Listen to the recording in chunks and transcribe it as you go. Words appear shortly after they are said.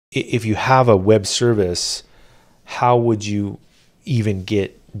if you have a web service, how would you even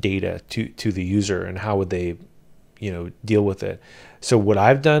get data to the user, and how would they, deal with it? So what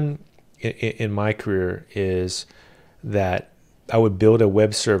I've done in my career is that I would build a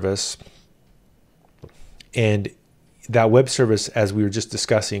web service, and that web service, as we were just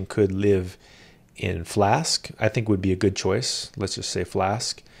discussing, could live in Flask. I think would be a good choice. Let's just say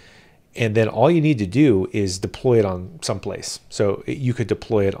Flask. And then all you need to do is deploy it on someplace. So you could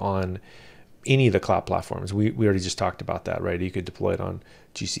deploy it on any of the cloud platforms. We already just talked about that, right? You could deploy it on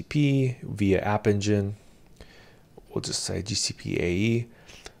GCP via App Engine. We'll just say GCP AE.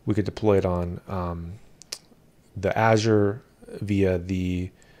 We could deploy it on the Azure via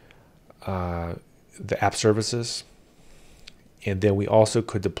the app services. And then we also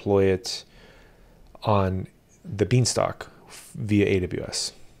could deploy it on the Beanstalk via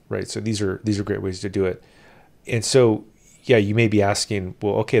AWS, right? So these are great ways to do it. And so, yeah, you may be asking,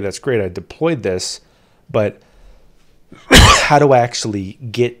 well, okay, that's great. I deployed this, but how do I actually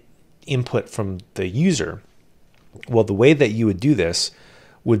get input from the user? Well, the way that you would do this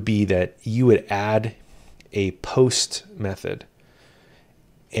would be that you would add a post method,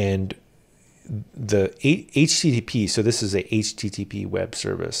 and the HTTP, so this is a HTTP web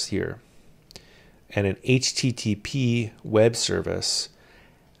service here, and an HTTP web service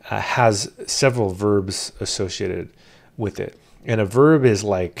has several verbs associated with it. And a verb is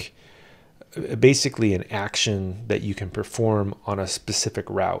like basically an action that you can perform on a specific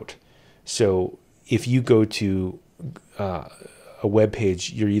route. So if you go to a web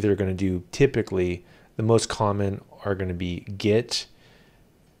page, you're either going to do, typically the most common are going to be get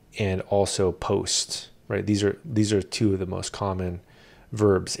and also post, right? These are two of the most common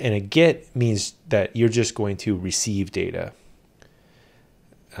verbs. And a get means that you're just going to receive data,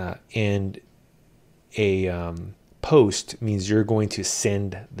 and a post means you're going to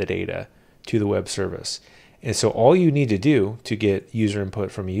send the data to the web service. And so all you need to do to get user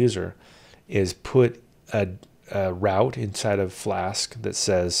input from a user is put a route inside of Flask that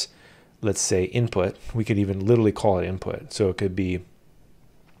says, let's say input. We could even literally call it input. So it could be,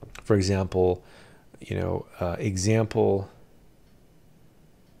 for example,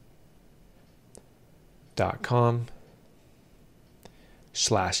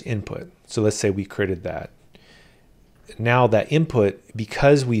 example.com/input. So let's say we created that. Now that input,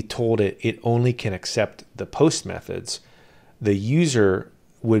 because we told it only can accept the post methods, the user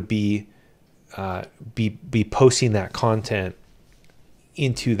would be posting that content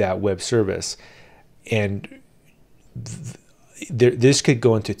into that web service. And this could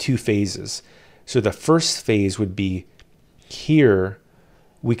go into two phases. So the first phase would be, here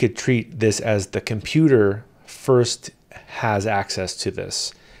we could treat this as the computer first has access to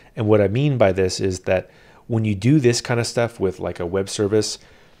this. And what I mean by this is that when you do this kind of stuff with like a web service,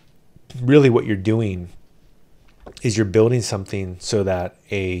 really what you're doing is you're building something so that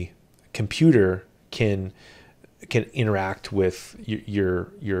a computer can interact with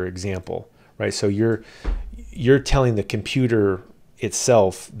your example, right? So you're telling the computer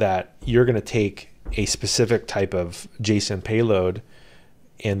itself that you're going to take a specific type of JSON payload,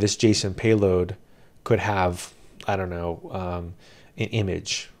 and this JSON payload could have, I don't know, an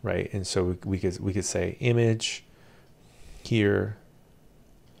image, right? And so we could say image here,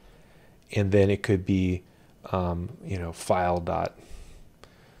 and then it could be file.png,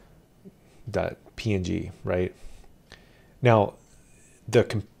 right? Now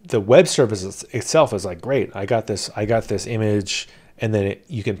the web service itself is like, great, I got this image, and then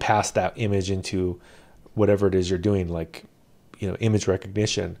you can pass that image into whatever it is you're doing, like image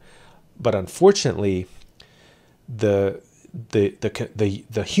recognition. But unfortunately, the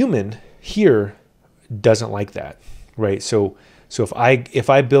human here doesn't like that, right? So if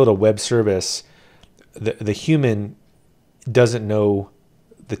I build a web service, the human doesn't know,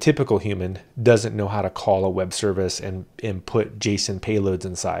 the typical human doesn't know how to call a web service and put JSON payloads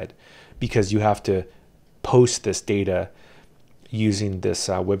inside, because you have to post this data using this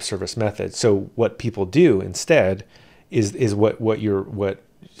web service method. So what people do instead is what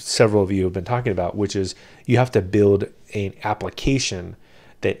several of you have been talking about, which is you have to build an application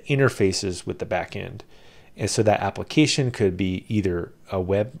that interfaces with the back end. And so that application could be either a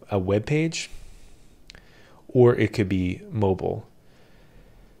web page, or it could be mobile.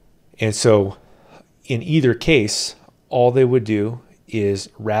 And so in either case, all they would do is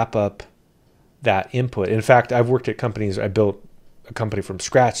wrap up that input. In fact, I've worked at companies. I built a company from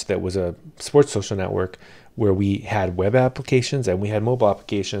scratch that was a sports social network where we had web applications and we had mobile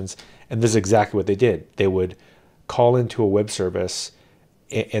applications. And this is exactly what they did. They would call into a web service,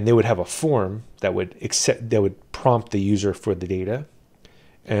 and they would have a form that would prompt the user for the data.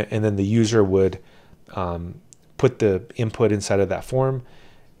 and then the user would put the input inside of that form,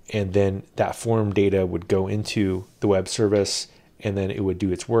 and then that form data would go into the web service, and then it would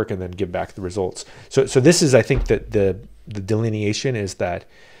do its work and then give back the results. So this is, I think, that the delineation is that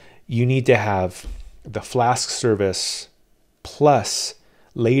you need to have the Flask service plus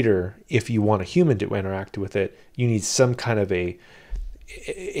later, if you want a human to interact with it, you need some kind of a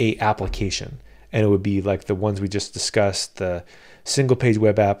application. And it would be like the ones we just discussed, the single page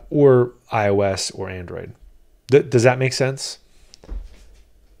web app or iOS or Android. Does that make sense?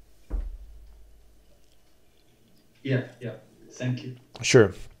 Yeah, yeah. Thank you.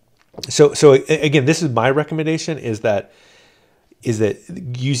 Sure. So again, this is my recommendation, is that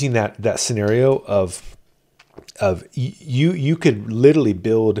using that scenario of you could literally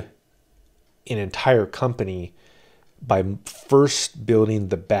build an entire company by first building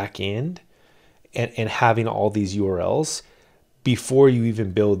the back end and having all these URLs before you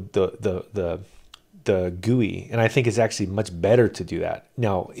even build the GUI. And I think it's actually much better to do that.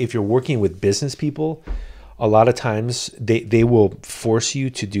 Now, if you're working with business people, a lot of times they will force you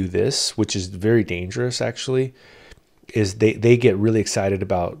to do this, which is very dangerous actually. Is they get really excited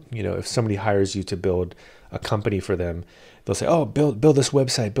about, if somebody hires you to build a company for them, they'll say, oh, build this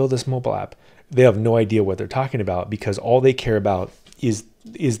website, build this mobile app. They have no idea what they're talking about, because all they care about is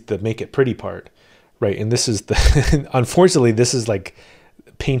the make it pretty part, right? And this is unfortunately, this is like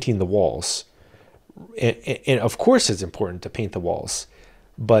painting the walls. And of course it's important to paint the walls,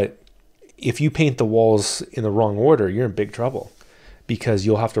 but if you paint the walls in the wrong order, you're in big trouble, because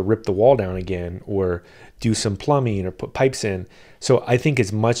you'll have to rip the wall down again or do some plumbing or put pipes in. So I think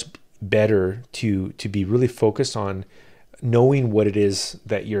it's much better to be really focused on knowing what it is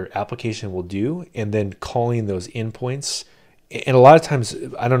that your application will do, and then calling those endpoints. And a lot of times,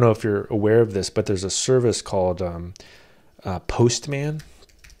 I don't know if you're aware of this, but there's a service called Postman.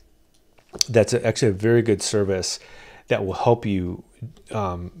 That's actually a very good service that will help you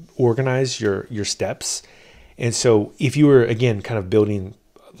organize your steps. And so if you were, again, kind of building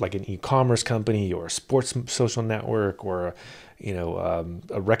like an e-commerce company or a sports social network or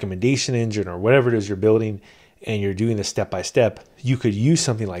a recommendation engine or whatever it is you're building, and you're doing this step by step, you could use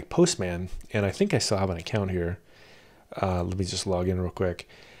something like Postman. And I think I still have an account here. Let me just log in real quick.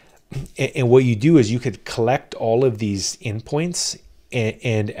 And what you do is you could collect all of these endpoints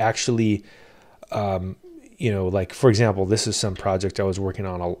and actually, like, for example, this is some project I was working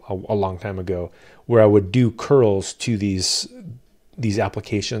on a long time ago, where I would do curls to these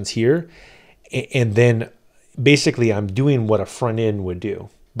applications here. And then basically I'm doing what a front end would do,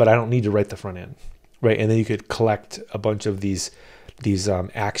 but I don't need to write the front end, right? And then you could collect a bunch of these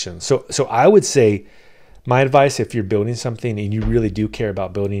actions. So I would say, my advice, if you're building something and you really do care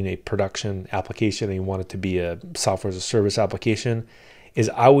about building a production application and you want it to be a software as a service application, is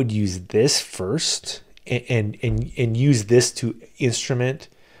I would use this first and use this to instrument,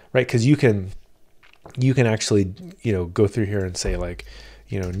 right? Because you can actually go through here and say, like,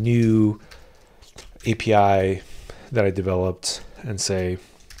 new API that I developed, and say,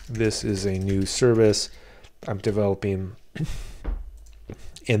 this is a new service I'm developing.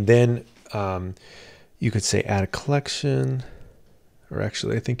 And then you could say add a collection, or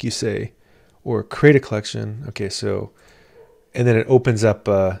actually I think you say, or create a collection. Okay, so, and then it opens up.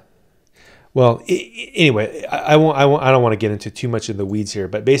 Anyway, I don't want to get into too much in the weeds here,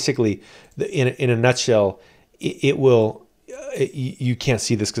 but basically, in a nutshell, it will. You can't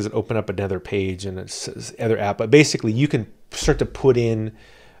see this because it opened up another page and it says other app, but basically you can start to put in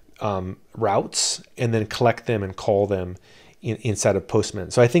routes and then collect them and call them inside of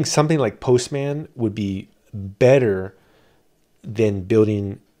Postman. So I think something like Postman would be better than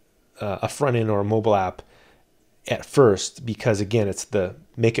building a front end or a mobile app at first, because again, it's the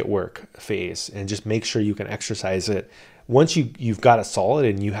make it work phase, and just make sure you can exercise it. Once you've got it solid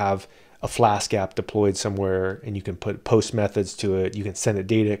and you have a Flask app deployed somewhere and you can put post methods to it, you can send it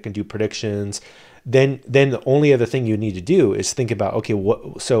data, it can do predictions, then the only other thing you need to do is think about, okay,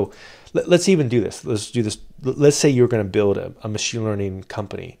 let's even do this. Let's do this. Let's say you're going to build a machine learning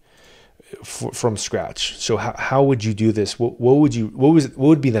company from scratch. So how would you do this? What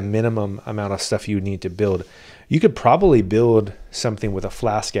would be the minimum amount of stuff you would need to build? You could probably build something with a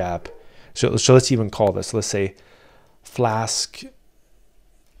Flask app. So let's even call this, let's say Flask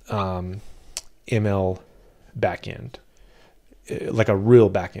ML backend, like a real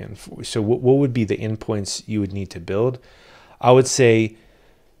backend. So what would be the endpoints you would need to build? I would say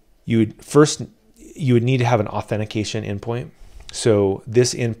you would need to have an authentication endpoint. So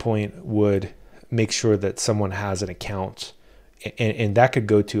this endpoint would make sure that someone has an account, and that could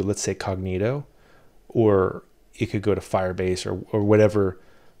go to, let's say, Cognito, or it could go to Firebase or whatever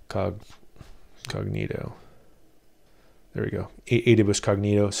Cognito. There we go. AWS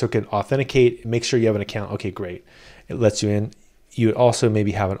Cognito. So it can authenticate, make sure you have an account. Okay, great. It lets you in. You would also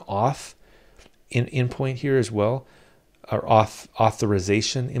maybe have an auth endpoint here as well, or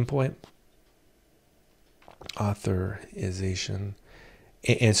authorization endpoint. Authorization.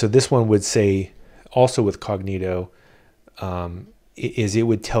 And so this one would say, also with Cognito, is it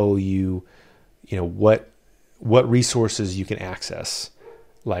would tell you, what resources you can access.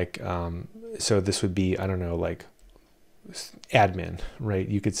 Like, so this would be, I don't know, like admin, right?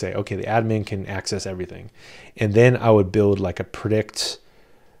 You could say, okay, the admin can access everything. And then I would build like a predict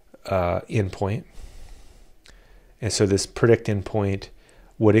endpoint. And so this predict endpoint,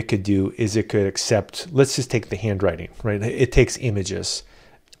 what it could do is it could accept, let's just take the handwriting, right? It takes images.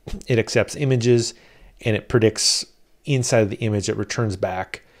 It accepts images and it predicts inside of the image, it returns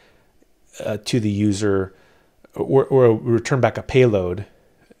back to the user or return back a payload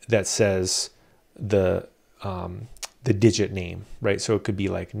that says the digit name, right? So it could be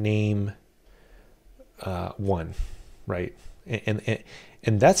like name 1, right?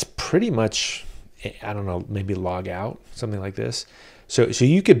 And that's pretty much, I don't know, maybe log out, something like this. So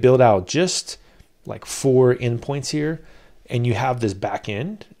you could build out just like 4 endpoints here, and you have this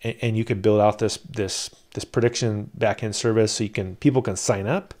backend, and you could build out this prediction backend service, so people can sign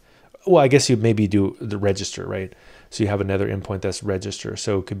up. Well, I guess you maybe do the register, right? So you have another endpoint that's register.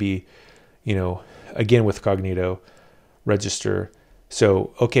 So it could be, again with Cognito, register.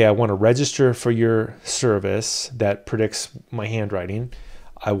 So, okay, I want to register for your service that predicts my handwriting.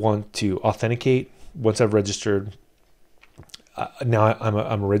 I want to authenticate once I've registered. Now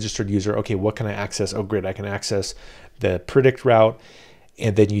I'm a registered user. Okay, what can I access? Oh, great, I can access the predict route.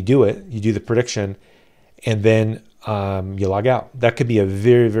 And then you do it. You do the prediction, and then you log out. That could be a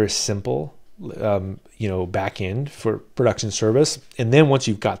very, very simple, backend for production service. And then once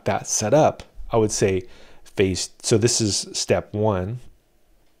you've got that set up, I would say so this is step 1.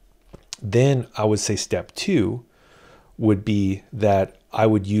 Then I would say step 2 would be that I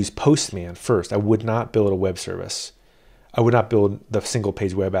would use Postman first. I would not build a web service. I would not build the single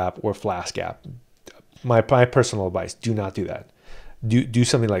page web app or Flask app. My personal advice, do not do that. Do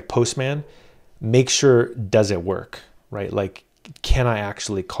something like Postman. Make sure, does it work, right? Like, can I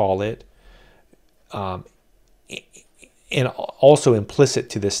actually call it? And also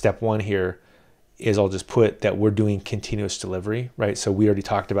implicit to this step 1 here is I'll just put that we're doing continuous delivery, right? So we already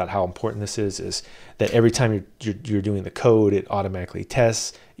talked about how important this is that every time you're doing the code, it automatically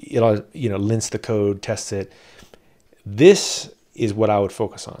tests, it lints the code, tests it. This is what I would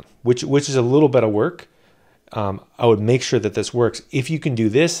focus on, which is a little bit of work. I would make sure that this works. If you can do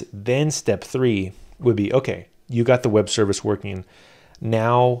this, then step 3 would be, okay, you got the web service working.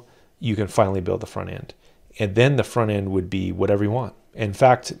 Now you can finally build the front end. And then the front end would be whatever you want. In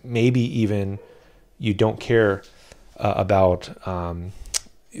fact, maybe even you don't care about,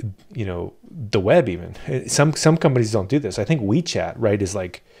 the web even. Some companies don't do this. I think WeChat, right, is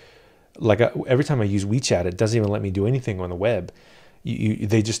like every time I use WeChat, it doesn't even let me do anything on the web.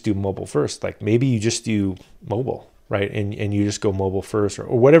 They just do mobile first. Like maybe you just do mobile, right? And you just go mobile first or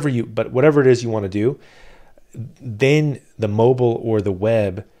whatever it is you want to do, then the mobile or the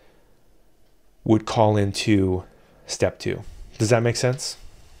web would call into step 2. Does that make sense?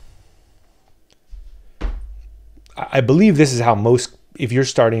 I believe this is how most, if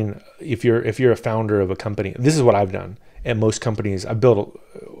you're a founder of a company, this is what I've done at most companies. I've built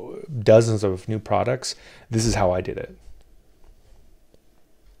dozens of new products. This is how I did it.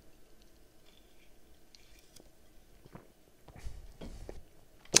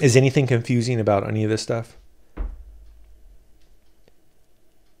 Is anything confusing about any of this stuff?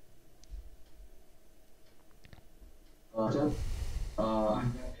 I'd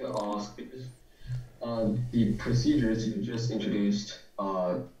like to ask, because the procedures you just introduced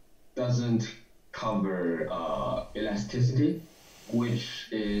doesn't cover elasticity, which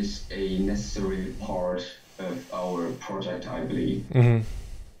is a necessary part of our project, I believe. Mm-hmm.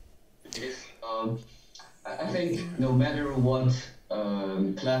 Because I think no matter what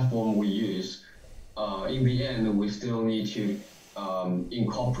platform we use, in the end, we still need to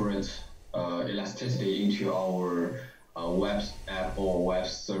incorporate elasticity into our web app or web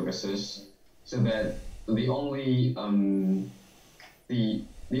services, so that the only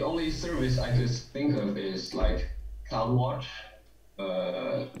service I could think of is like CloudWatch,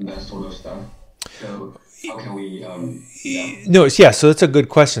 that sort of stuff. So how can we? No, yeah. So that's a good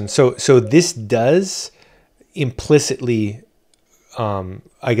question. So this does implicitly,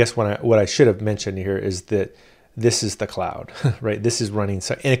 I guess what I should have mentioned here is that this is the cloud, right? This is running,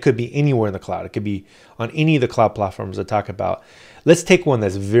 and it could be anywhere in the cloud. It could be on any of the cloud platforms I talk about. Let's take one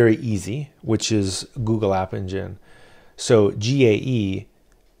that's very easy, which is Google App Engine. So GAE,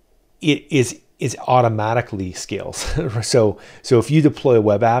 it is automatically scales. So if you deploy a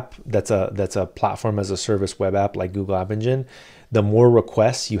web app that's a platform as a service web app like Google App Engine, the more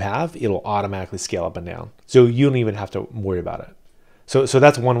requests you have, it'll automatically scale up and down. So you don't even have to worry about it. So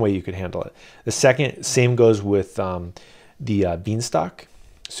that's one way you could handle it. The second, same goes with the Beanstalk.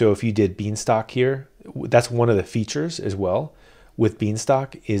 So if you did Beanstalk here, that's one of the features as well with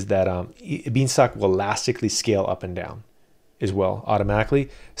Beanstalk, is that Beanstalk will elastically scale up and down as well automatically.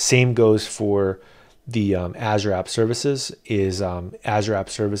 Same goes for the Azure App Services. Azure App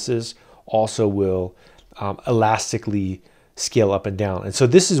Services also will elastically scale up and down. And so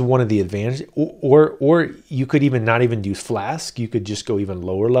this is one of the advantages, or you could even not even do Flask. You could just go even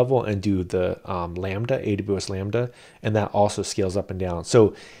lower level and do the Lambda, AWS Lambda, and that also scales up and down.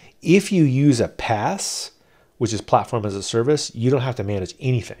 So if you use a PaaS, which is platform as a service, you don't have to manage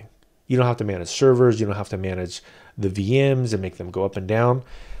anything. You don't have to manage servers. You don't have to manage the VMs and make them go up and down.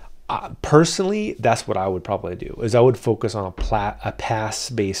 Personally, that's what I would probably do, is I would focus on a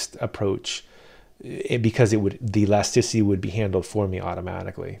PaaS-based approach, because the elasticity would be handled for me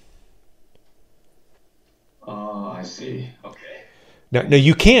automatically. I see. Okay. No,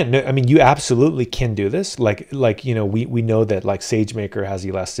 you can. No, I mean, you absolutely can do this. Like we know that like SageMaker has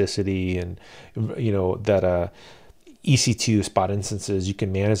elasticity, and that EC2 spot instances, you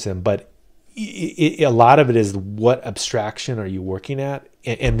can manage them, but a lot of it is what abstraction are you working at,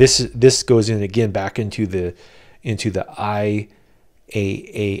 and this goes in again back into the IaaS,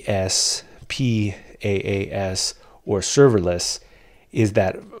 PaaS, or serverless, is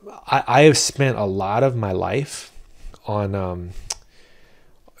that I have spent a lot of my life on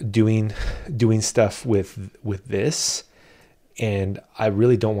doing stuff with this, and I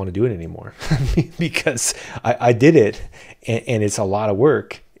really don't want to do it anymore because I did it, and it's a lot of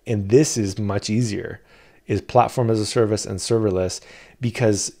work. And this is much easier, is platform as a service and serverless,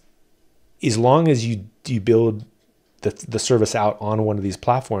 because as long as you build the service out on one of these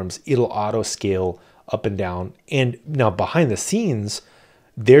platforms, it'll auto scale up and down. And now behind the scenes,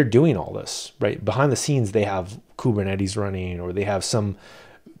 they're doing all this, right? Behind the scenes, they have Kubernetes running, or they have some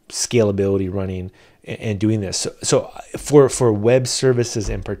scalability running and doing this. So for web services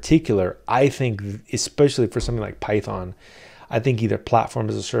in particular, I think, especially for something like Python, I think either platform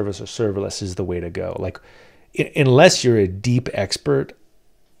as a service or serverless is the way to go. Like, unless you're a deep expert,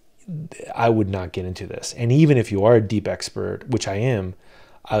 I would not get into this. And even if you are a deep expert, which I am,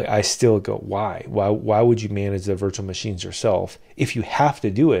 I still go, why? Why would you manage the virtual machines yourself? If you have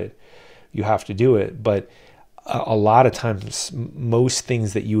to do it, you have to do it. But a lot of times, most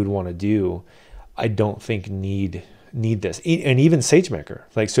things that you would want to do, I don't think need this. And even SageMaker.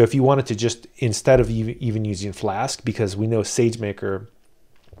 Like, so if you wanted to just, instead of even using Flask, because we know SageMaker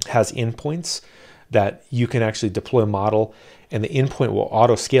has endpoints that you can actually deploy a model, and the endpoint will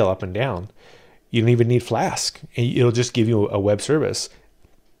auto scale up and down. You don't even need Flask, and it'll just give you a web service.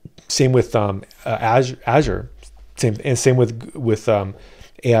 Same with Azure, same with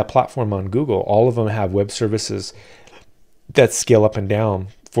AI platform on Google. All of them have web services that scale up and down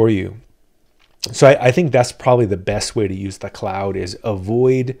for you. So I think that's probably the best way to use the cloud, is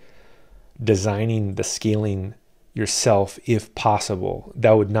avoid designing the scaling yourself if possible.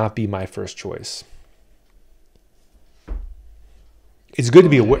 That would not be my first choice. It's good to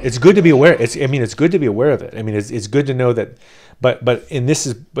be aware. It's good to be aware. It's good to be aware of it. I mean, it's good to know that. But this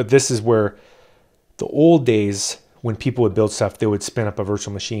is where the old days, when people would build stuff, they would spin up a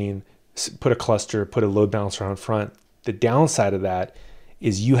virtual machine, put a cluster, put a load balancer on front. The downside of that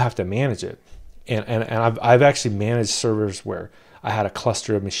is you have to manage it. And I've actually managed servers where I had a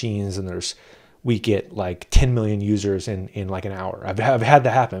cluster of machines, and we get like 10 million users in like an hour. I've had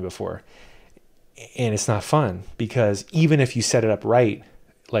that happen before. And it's not fun, because even if you set it up right,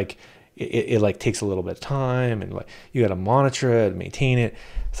 like it like takes a little bit of time, and like you got to monitor it, maintain it.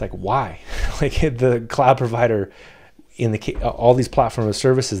 It's like, why? Like, the cloud provider, all these platform of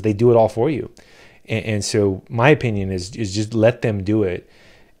services, they do it all for you. And so my opinion is just let them do it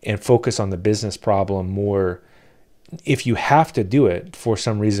and focus on the business problem more. If you have to do it for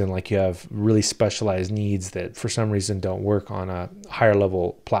some reason, like you have really specialized needs that for some reason don't work on a higher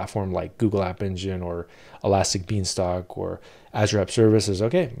level platform like Google App Engine or Elastic Beanstalk or Azure App Services,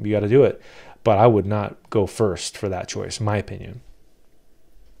 okay, you got to do it. But I would not go first for that choice, in my opinion.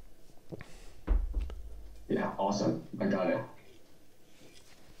 Yeah, awesome. I got it.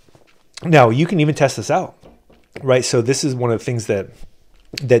 Now, you can even test this out, right? So this is one of the things that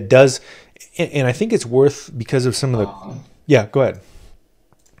does, And I think it's worth because of some of the, Um, yeah, go ahead.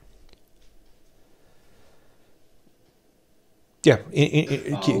 Yeah.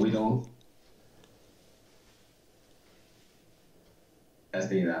 we don't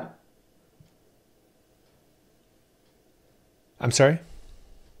testing that. I'm sorry.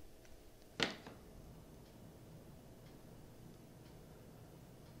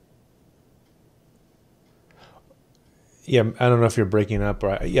 Yeah, I don't know if you're breaking up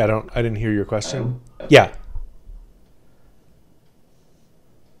or yeah, I didn't hear your question. Yeah.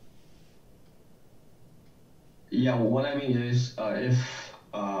 Yeah, what I mean is,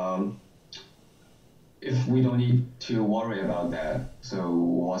 if we don't need to worry about that, so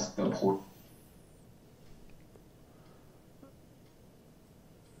what's the point?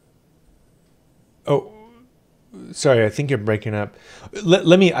 Oh, sorry. I think you're breaking up.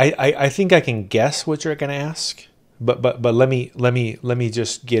 Let me, I think I can guess what you're going to ask, but let me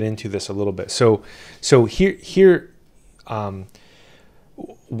just get into this a little bit. So here,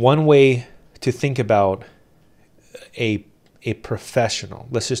 one way to think about a a professional,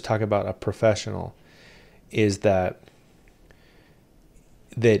 let's just talk about a professional, is that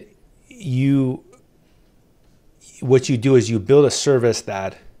you, what you do is you build a service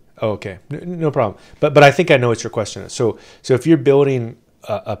that, oh, okay, no problem, but I think I know what your question is. So if you're building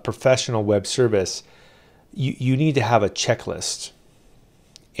a professional web service, you need to have a checklist,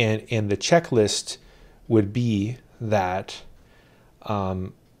 and the checklist would be that,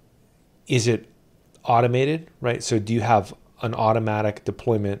 is it automated, right? So do you have an automatic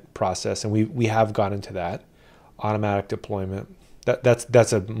deployment process? And we have got into that automatic deployment.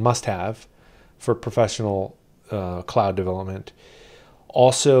 That's a must-have for professional cloud development.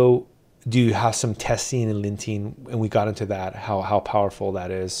 Also, do you have some testing and linting? And we got into that, how powerful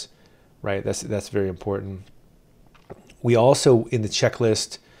that is, right? That's very important. We also, in the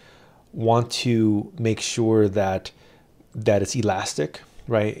checklist, want to make sure that it's elastic,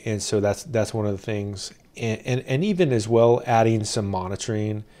 right? And so that's one of the things, and even as well adding some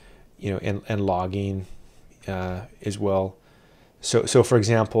monitoring, and logging as well. So for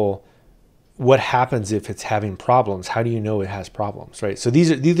example, what happens if it's having problems? How do you know it has problems, right? So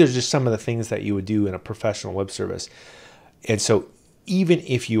these are just some of the things that you would do in a professional web service. And so even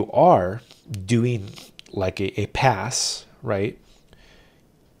if you are doing like a pass, right?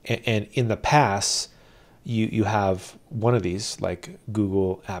 And in the pass, you have one of these, like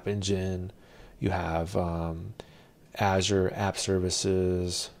Google App Engine, you have Azure App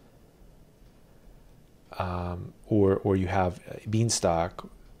Services, or you have Beanstalk.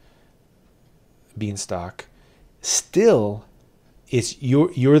 Still,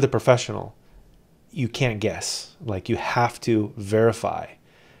 you're the professional. You can't guess. Like, you have to verify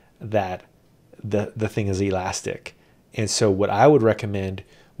that the thing is elastic. And so what I would recommend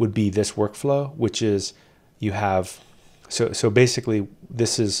would be this workflow, which is you have, so basically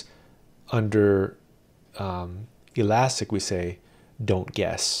this is under Elastic, we say, don't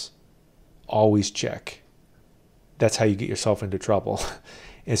guess, always check. That's how you get yourself into trouble.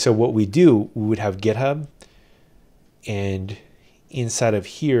 And so what we do, we would have GitHub, and inside of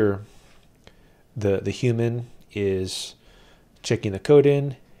here, the human is checking the code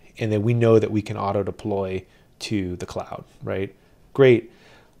in, and then we know that we can auto deploy to the cloud, right? Great.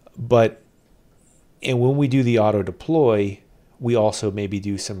 And when we do the auto deploy, we also maybe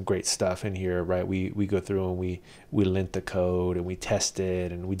do some great stuff in here, right? We go through and we lint the code and we test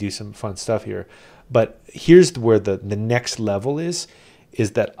it and we do some fun stuff here. But here's where the next level is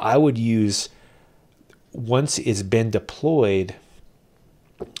that I would use, once it's been deployed,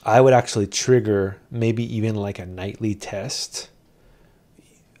 I would actually trigger maybe even like a nightly test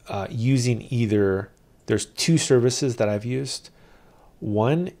using either, there's two services that I've used.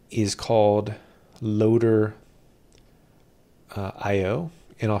 One is called Loader IO,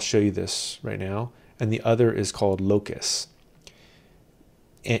 and I'll show you this right now. And the other is called Locus.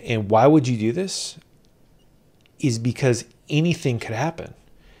 And why would you do this? Is because anything could happen.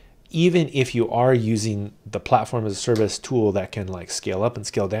 Even if you are using the platform as a service tool that can like scale up and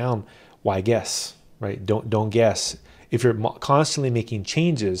scale down, why guess, right? Don't guess. If you're constantly making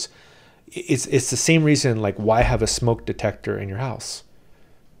changes, it's the same reason, like, why have a smoke detector in your house?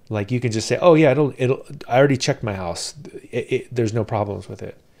 Like, you can just say, oh yeah, I already checked my house. There's no problems with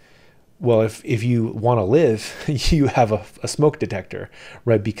it. Well, if you want to live, you have a smoke detector,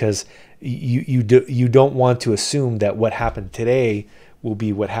 right? Because you don't want to assume that what happened today will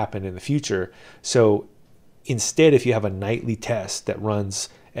be what happened in the future. So instead, if you have a nightly test that runs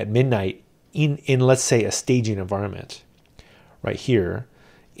at midnight in let's say a staging environment, right here,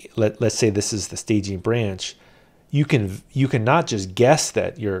 let's say this is the staging branch, you can not just guess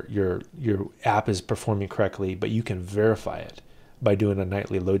that your app is performing correctly, but you can verify it by doing a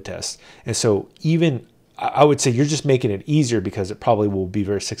nightly load test. And so even I would say you're just making it easier because it probably will be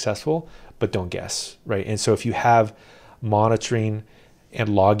very successful, but don't guess, right? And so if you have monitoring and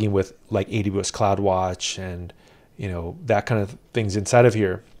logging with like AWS CloudWatch and that kind of things inside of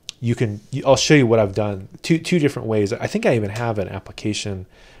here, I'll show you what I've done two different ways. I think I even have an application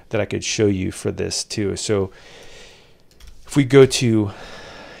that I could show you for this too. So if we go to,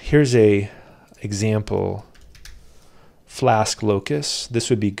 here's a example, Flask Locus. This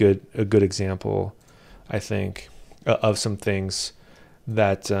would be a good example, I think, of some things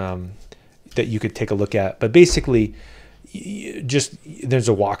that that you could take a look at. But basically, just there's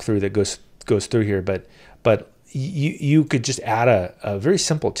a walkthrough that goes through here, but you could just add a very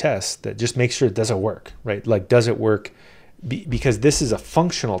simple test that just makes sure it doesn't work, right? Like, does it work? Because this is a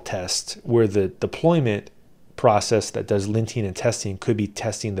functional test where the deployment process that does linting and testing could be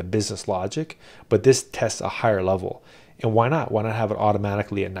testing the business logic, but this tests a higher level. And why not? Why not have it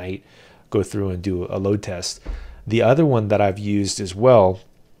automatically at night go through and do a load test? The other one that I've used as well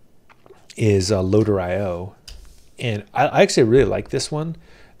is Loader.io. And I actually really like this one,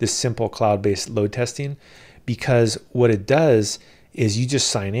 this simple cloud-based load testing, because what it does is you just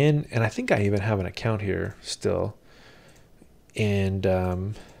sign in, and I think I even have an account here still. And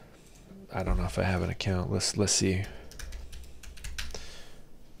I don't know if I have an account. Let's see.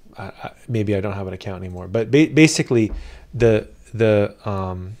 Maybe I don't have an account anymore. But basically, the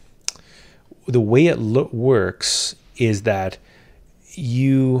way it works is that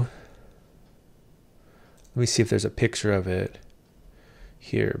you. Let me see if there's a picture of it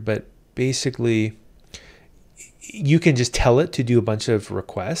here. But basically, you can just tell it to do a bunch of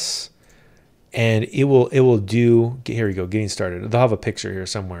requests, and it will do. Here we go, getting started. They'll have a picture here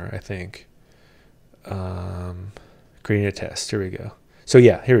somewhere, I think. Creating a test. Here we go. So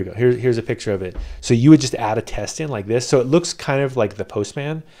yeah, here we go. Here's a picture of it. So you would just add a test in like this. So it looks kind of like the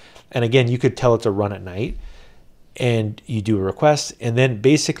Postman. And again, you could tell it to run at night, and you do a request, and then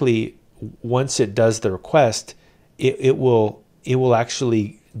basically once it does the request, it will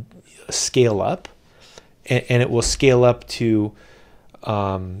actually scale up, and it will scale up to,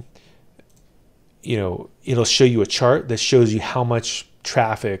 it'll show you a chart that shows you how much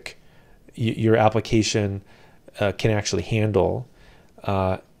traffic your application can actually handle.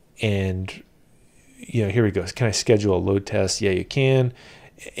 And here we go. Can I schedule a load test? Yeah, you can.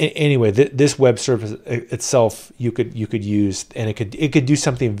 Anyway, this web service itself, you could use, and it could do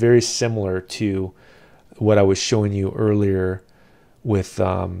something very similar to what I was showing you earlier with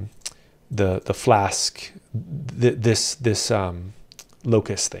the Flask, this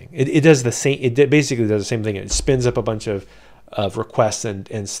Locust thing. It does the same. It basically does the same thing. It spins up a bunch of requests and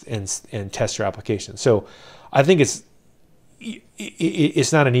tests your application. So I think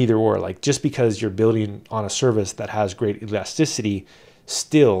it's not an either or. Like, just because you're building on a service that has great elasticity,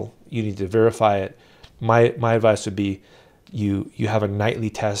 still you need to verify it. My advice would be you have a nightly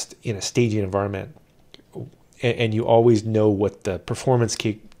test in a staging environment, and you always know what the performance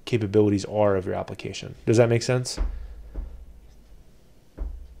capabilities are of your application. Does that make sense?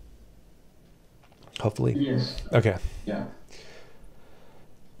 Hopefully. Yes. Okay. Yeah.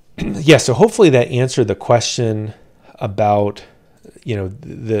 Yeah. So hopefully that answered the question about,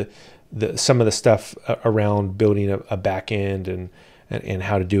 the some of the stuff around building a back end and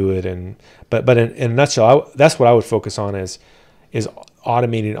how to do it. But in a nutshell, that's what I would focus on is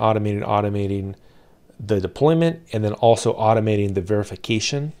automating the deployment, and then also automating the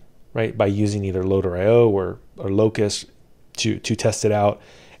verification, right? By using either Loader.io or Locust to test it out.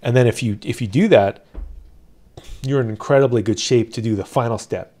 And then if you do that, you're in incredibly good shape to do the final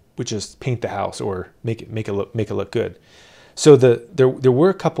step, which is paint the house or make it look good. So there were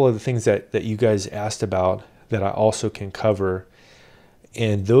a couple of the things that you guys asked about that I also can cover,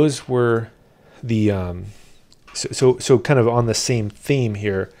 and those were the so kind of on the same theme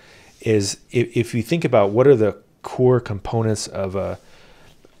here is if you think about what are the core components of a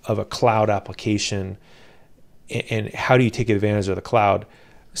cloud application, and how do you take advantage of the cloud.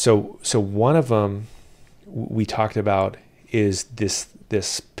 So one of them we talked about is this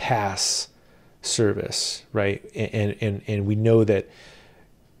PaaS service, right? And we know that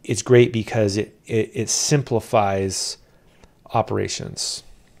it's great because it simplifies operations,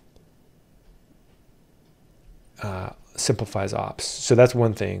 simplifies ops. So that's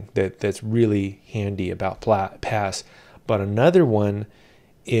one thing that's really handy about PaaS. But another one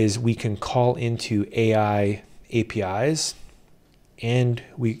is we can call into AI APIs, and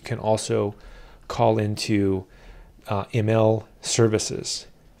we can also call into ML services.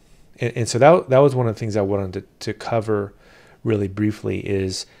 And so that was one of the things I wanted to cover really briefly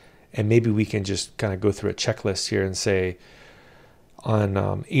is, and maybe we can just kind of go through a checklist here and say on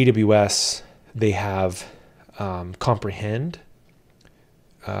AWS, they have Comprehend,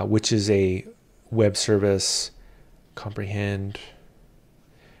 which is a web service. Comprehend.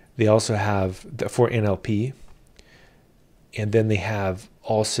 They also have for NLP, and then they have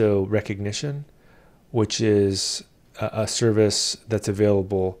also Recognition, which is a service that's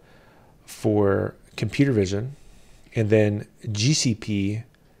available for computer vision. And then GCP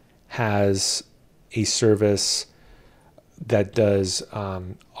has a service that does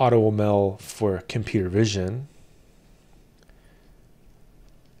AutoML for computer vision.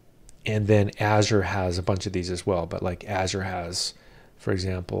 And then Azure has a bunch of these as well. But like Azure has, for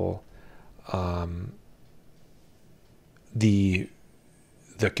example, the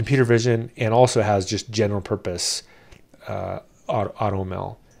computer vision, and also has just general purpose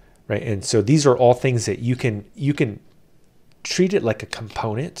AutoML, right? And so these are all things that you can treat it like a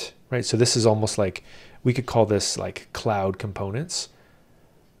component, right? So this is almost like, we could call this like cloud components.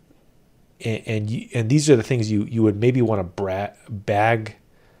 And these are the things you would maybe want to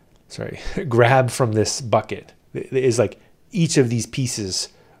grab from this bucket. It is like each of these pieces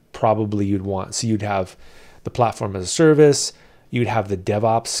probably you'd want. So you'd have the platform as a service, you'd have the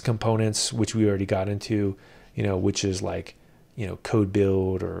DevOps components, which we already got into, which is like, code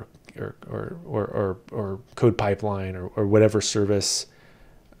build or code pipeline or whatever service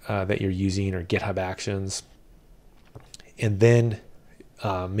that you're using, or GitHub Actions. And then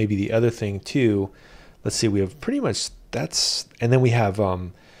maybe the other thing too, let's see, we have pretty much and then we have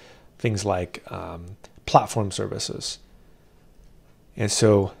things like platform services. And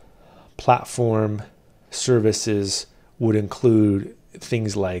so platform services would include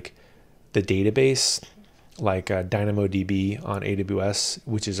things like the database, like DynamoDB on AWS,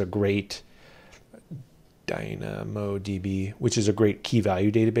 which is a great key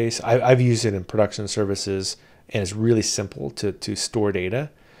value database. I've used it in production services, and it's really simple to store data.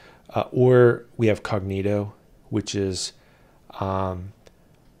 Or we have Cognito, which is a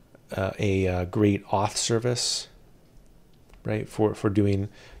great auth service, right, for doing,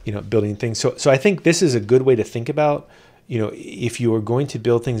 building things. So I think this is a good way to think about, if you are going to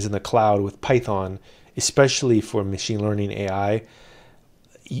build things in the cloud with Python, especially for machine learning AI,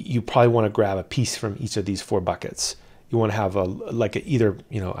 you probably want to grab a piece from each of these 4 buckets. You want to have either,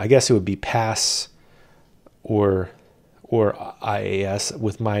 I guess it would be PaaS or IaaS,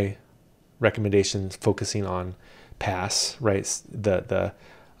 with my recommendations focusing on PaaS, right?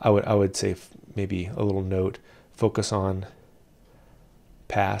 I would say maybe a little note, focus on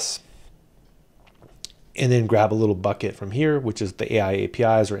PaaS, and then grab a little bucket from here, which is the AI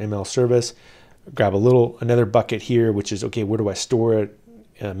APIs or ML service. Grab another bucket here, which is, okay, where do I store it?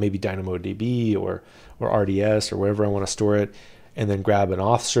 Maybe DynamoDB or RDS or wherever I want to store it. And then grab an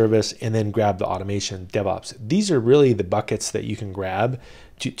auth service, and then grab the automation DevOps. These are really the buckets that you can grab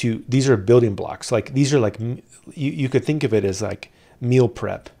these are building blocks. Like these are like, you could think of it as like meal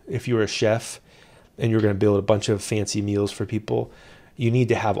prep. If you're a chef and you're going to build a bunch of fancy meals for people, you need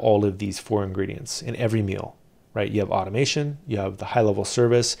to have all of these 4 ingredients in every meal, right? You have automation, you have the high level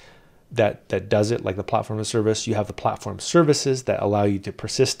service that does it, like the platform as a service. You have the platform services that allow you to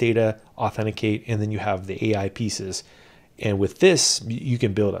persist data, authenticate, and then you have the AI pieces. And with this, you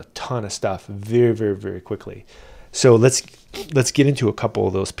can build a ton of stuff very, very, very quickly. So let's get into a couple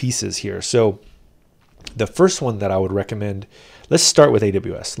of those pieces here. So the first one that I would recommend, let's start with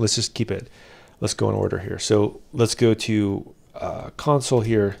AWS. Let's go in order here. So let's go to console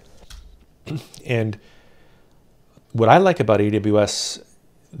here. And what I like about AWS,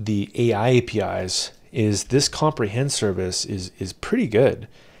 the AI APIs, is this Comprehend service is pretty good.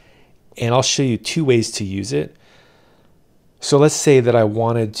 And I'll show you 2 ways to use it. So let's say that I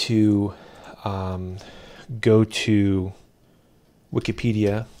wanted to go to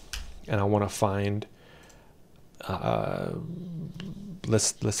Wikipedia, and I want to find,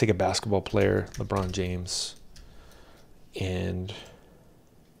 let's take a basketball player, LeBron James, and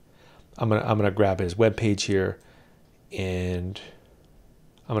I'm gonna grab his webpage here, and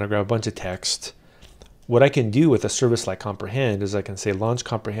I'm gonna grab a bunch of text. What I can do with a service like Comprehend is I can say launch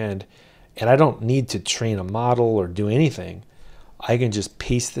Comprehend, and I don't need to train a model or do anything. I can just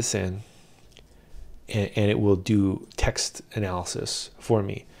paste this in, and it will do text analysis for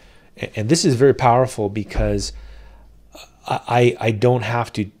me. And this is very powerful because I don't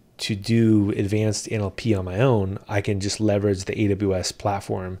have to do advanced NLP on my own. I can just leverage the AWS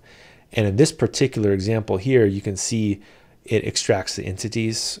platform. And in this particular example here, you can see it extracts the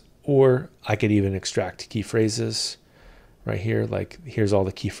entities, or I could even extract key phrases. right here. Like here's all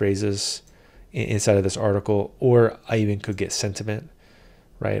the key phrases inside of this article, or I even could get sentiment,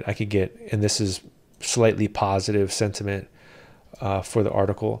 right? I could get, and this is slightly positive sentiment for the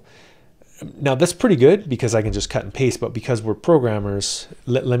article. Now that's pretty good because I can just cut and paste, but because we're programmers,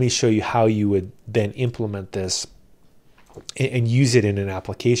 let me show you how you would then implement this and use it in an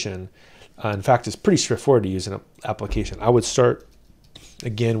application. In fact, it's pretty straightforward to use in an application. I would start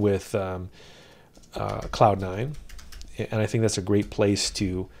again with Cloud9, and I think that's a great place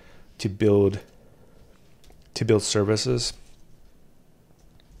to build services.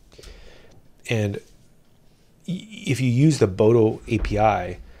 And if you use the Bodo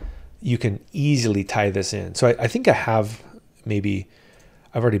API, you can easily tie this in. So I think I have, maybe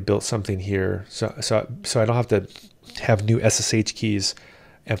I've already built something here, so I don't have to have new SSH keys.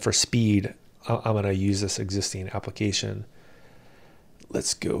 And for speed, I'm going to use this existing application.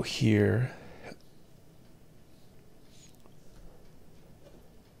 Let's go here.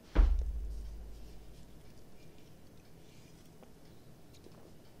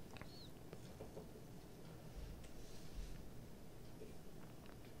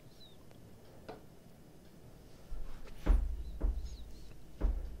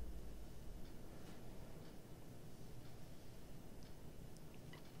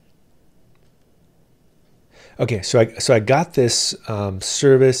 Okay, so I got this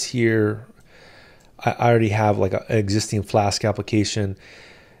service here. I already have like an existing Flask application.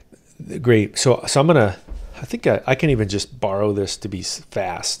 Great. So I'm gonna, I think I can even just borrow this to be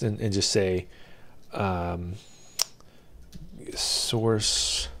fast and just say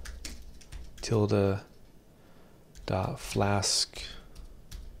source tilde dot flask.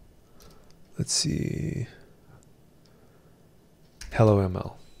 Let's see. Hello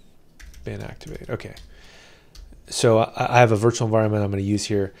ML. Ban activate. Okay. So I have a virtual environment I'm going to use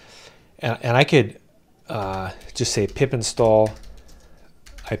here, and I could just say pip install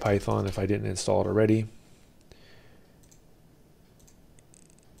IPython if I didn't install it already.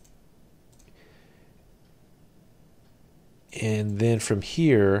 And then from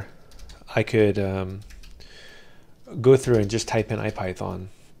here, I could go through and just type in IPython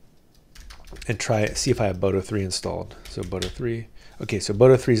and see if I have Bodo 3 installed. So Bodo 3. Okay, so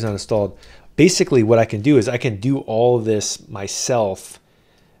Bodo 3 is not installed. Basically, what I can do is I can do all of this myself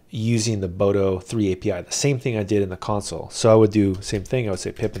using the Bodo 3 API. The same thing I did in the console. So I would do the same thing. I would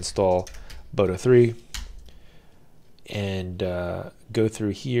say pip install Bodo 3 and go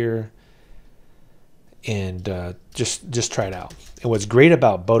through here and just try it out. And what's great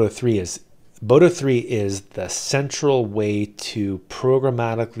about Bodo 3 is the central way to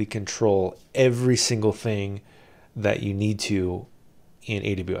programmatically control every single thing that you need to in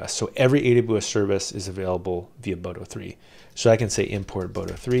AWS. So every AWS service is available via Bodo 3. So I can say import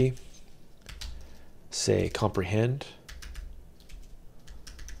Bodo 3, say comprehend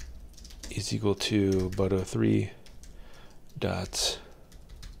is equal to Bodo 3 dot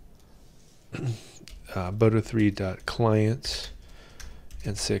Bodo 3 dot client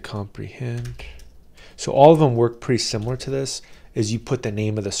and say comprehend. So all of them work pretty similar to this. Is you put the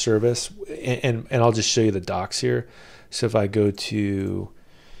name of the service, and I'll just show you the docs here. So if I go to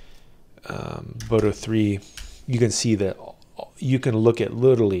Bodo 3, you can see that you can look at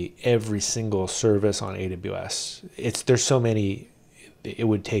literally every single service on AWS. There's so many, it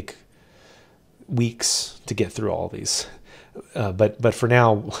would take weeks to get through all these. But for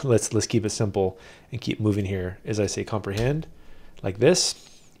now, let's keep it simple and keep moving here. As I say comprehend, like this,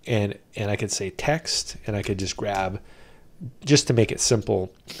 and I could say text, and I could just grab, just to make it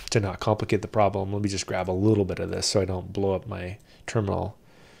simple, to not complicate the problem, let me just grab a little bit of this so I don't blow up my terminal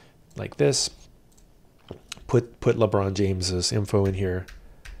like this. Put LeBron James's info in here,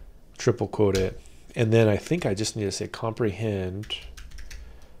 triple quote it, and then I think I just need to say comprehend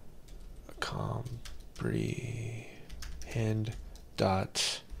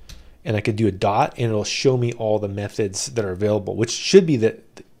dot, and I could do a dot, and it'll show me all the methods that are available, which should be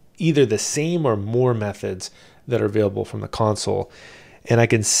either the same or more methods that are available from the console. And I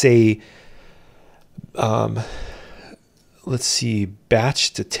can say, let's see,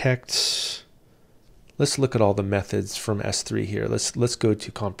 batch detect. Let's look at all the methods from S3 here. Let's go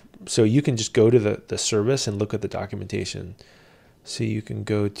to so you can just go to the service and look at the documentation. So you can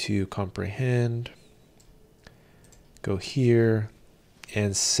go to comprehend, go here,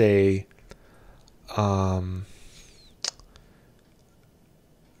 and say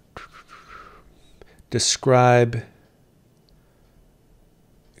describe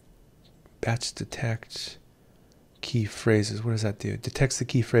batch detect key phrases. What does that do? Detects the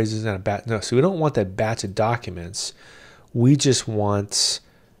key phrases and a batch. No, so we don't want that batch of documents. We just want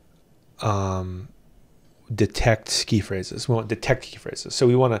detect key phrases. We want detect key phrases. So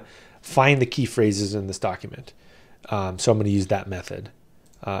we want to find the key phrases in this document. So I'm going to use that method.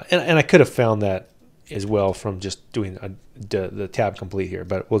 And I could have found that as well from just doing the tab complete here,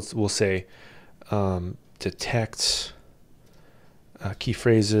 but we'll say detect key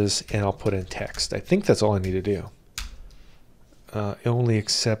phrases, and I'll put in text. I think that's all I need to do. It only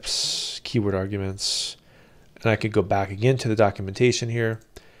accepts keyword arguments, and I could go back again to the documentation here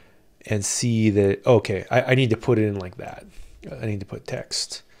and see that, okay, I need to put it in like that. I need to put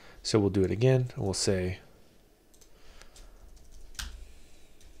text. So we'll do it again, and we'll say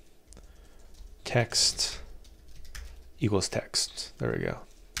text equals text. There we go.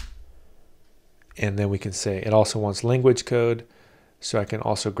 And then we can say it also wants language code. So I can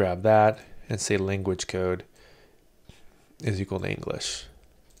also grab that and say language code is equal to English.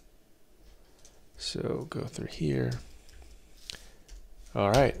 So go through here. All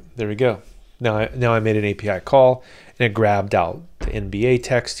right, there we go. Now I made an API call, and it grabbed out the NBA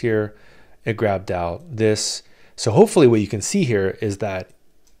text here. It grabbed out this. So hopefully what you can see here is that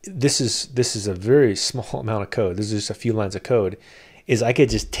this is a very small amount of code. This is just a few lines of code. Is I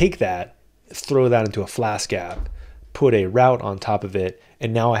could just take that, throw that into a Flask app, put a route on top of it,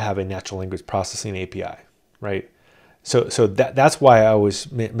 and now I have a natural language processing API, right? So that's why I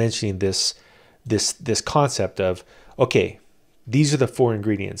was mentioning this concept of, okay, these are the 4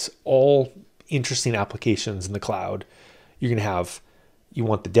 ingredients, all interesting applications in the cloud. You're going to have, you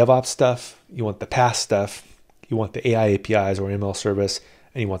want the DevOps stuff, you want the PaaS stuff, you want the AI APIs or ML service,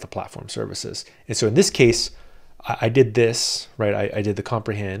 and you want the platform services. And so in this case, I did this, right? I did the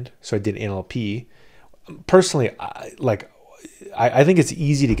comprehend. So I did NLP. Personally, I think it's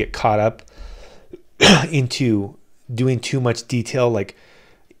easy to get caught up into doing too much detail, like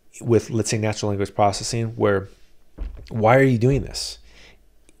with, let's say, natural language processing, where why are you doing this?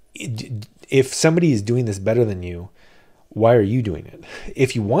 If somebody is doing this better than you, why are you doing it?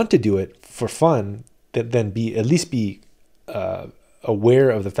 If you want to do it for fun, then at least be aware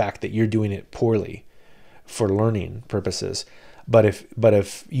of the fact that you're doing it poorly for learning purposes. But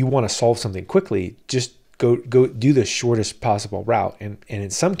if you want to solve something quickly, just go do the shortest possible route. And in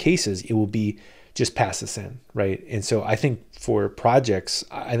some cases, it will be just pass this in, right? And so I think for projects,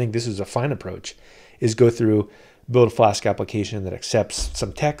 I think this is a fine approach, is go through, build a Flask application that accepts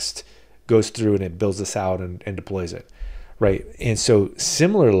some text, goes through and it builds this out and deploys it, right? And so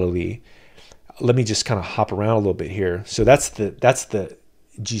similarly, let me just kind of hop around a little bit here. So that's the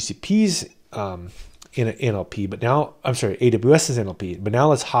GCP's in NLP, but now, I'm sorry, AWS's NLP, but now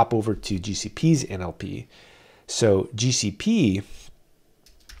let's hop over to GCP's NLP. So GCP,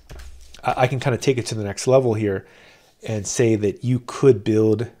 I can kind of take it to the next level here and say that you could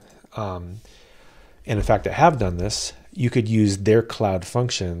build, and in fact, I have done this, you could use their cloud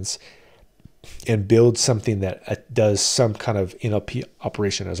functions and build something that does some kind of NLP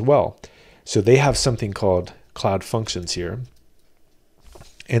operation as well. So they have something called cloud functions here.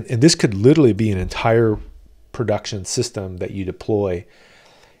 And this could literally be an entire production system that you deploy.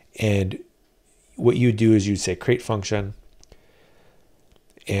 And what you do is you'd say create function.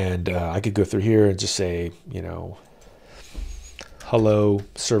 And I could go through here and just say, hello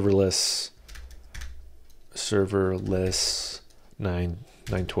serverless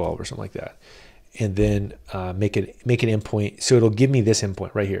 912 or something like that. And then make an endpoint. So it'll give me this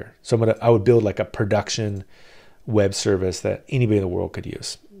endpoint right here. So I would build like a production web service that anybody in the world could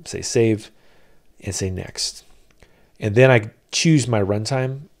use. Say save and say next. And then I choose my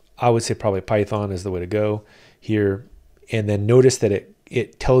runtime. I would say probably Python is the way to go here. And then notice that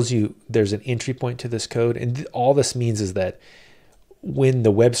it tells you there's an entry point to this code. And all this means is that when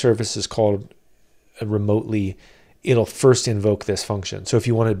the web service is called remotely, it'll first invoke this function. So if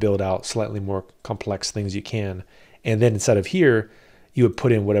you want to build out slightly more complex things, you can. And then inside of here, you would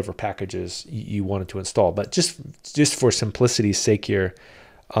put in whatever packages you wanted to install. But just for simplicity's sake here,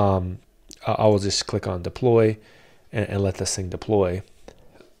 I will just click on deploy and let this thing deploy.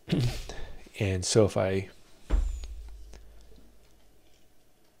 And so if I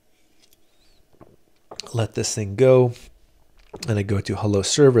let this thing go and I go to hello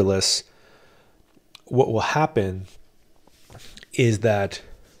serverless, what will happen is that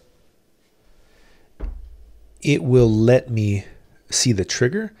it will let me see the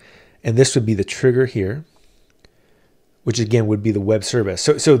trigger, and this would be the trigger here, which again would be the web service.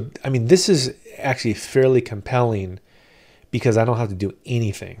 So I mean, this is actually fairly compelling because I don't have to do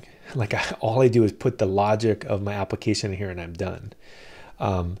anything. Like all I do is put the logic of my application in here and I'm done.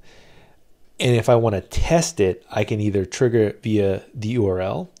 And if I want to test it, I can either trigger it via the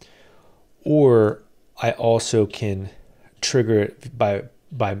URL, or I also can trigger it by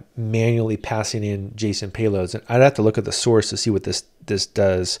by manually passing in JSON payloads. And I'd have to look at the source to see what this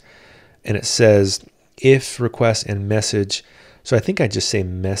does. And it says if request and message. So I think I just say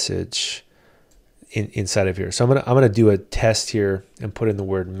message inside of here. So I'm gonna do a test here and put in the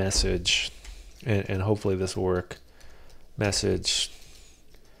word message, and hopefully this will work. Message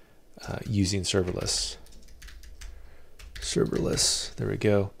using serverless. There we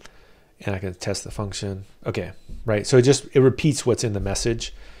go. And I can test the function. Okay, right. So it repeats what's in the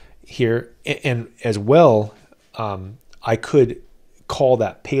message here, and as well, I could call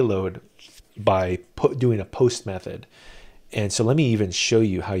that payload by doing a post method. And so let me even show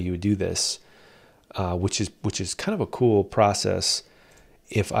you how you would do this, which is kind of a cool process.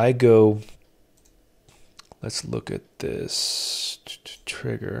 If I go, let's look at this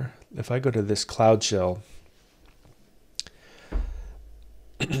trigger. If I go to this Cloud Shell,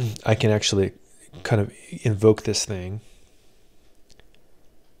 I can actually kind of invoke this thing.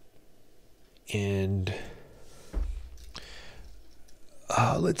 And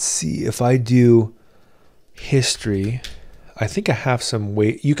let's see, if I do history, I think I have some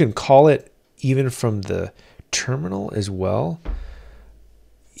way. You can call it even from the terminal as well.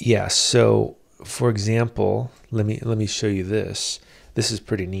 Yeah, so for example, let me show you this. This is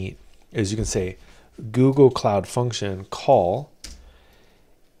pretty neat. As you can say, Google Cloud Function call,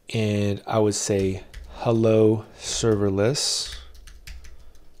 and I would say hello serverless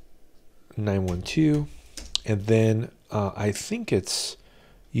 912, and then I think it's,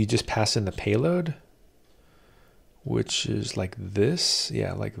 you just pass in the payload, which is like this.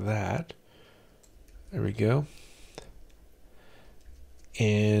 Yeah, like that. There we go.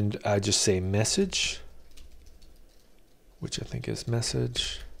 And I just say message, which I think is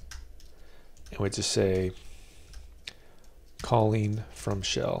message. And we just say calling from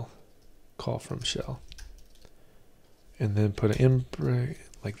shell, call from shell. And then put an in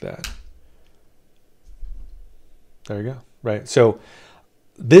like that. There you go. Right. So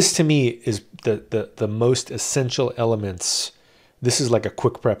this to me is the most essential elements. This is like a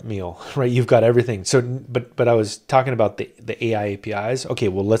quick prep meal, right? You've got everything. So, but I was talking about the AI APIs. Okay,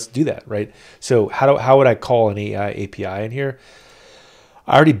 well, let's do that, right? So how would I call an AI API in here?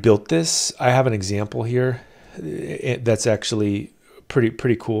 I already built this. I have an example here that's actually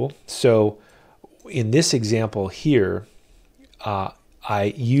pretty cool. So in this example here,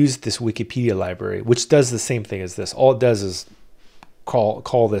 I used this Wikipedia library, which does the same thing as this. All it does is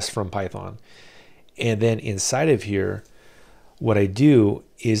call this from Python. And then inside of here, what I do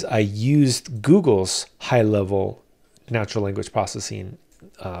is I used Google's high-level natural language processing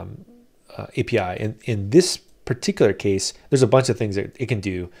API. And in this particular case, there's a bunch of things that it can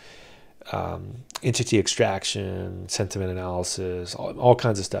do. Entity extraction, sentiment analysis, all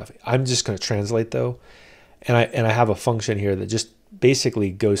kinds of stuff. I'm just going to translate though. And I have a function here that just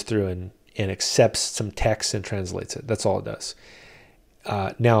basically goes through and accepts some text and translates it. That's all it does.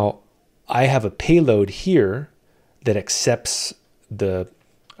 Now, I have a payload here that accepts a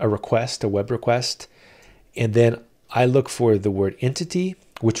request, a web request, and then I look for the word entity,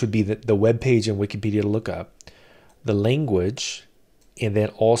 which would be the web page in Wikipedia to look up, the language, and then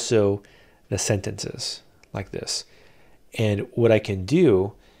also the sentences like this. And what I can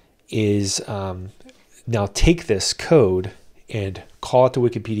do is now take this code and call it to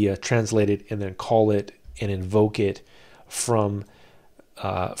Wikipedia, translate it, and then call it and invoke it from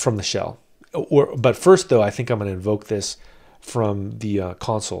the shell. But first, though, I think I'm going to invoke this from the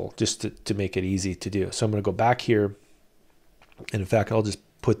console just to make it easy to do. So I'm going to go back here. And in fact, I'll just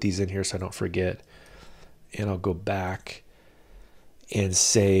put these in here so I don't forget. And I'll go back and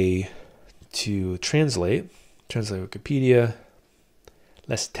say to translate Wikipedia.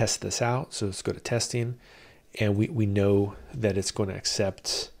 Let's test this out. So let's go to testing. And we know that it's going to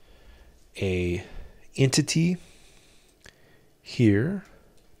accept a entity here.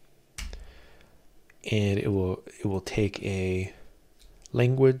 And it will take a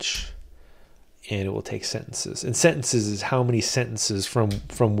language, and it will take sentences. And sentences is how many sentences from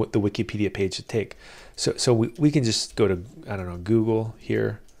what the Wikipedia page should take. So we can just go to, I don't know, Google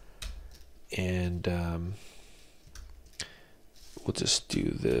here, and we'll just do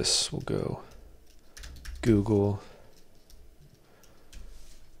this. We'll go Google,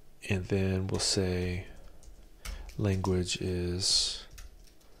 and then we'll say language is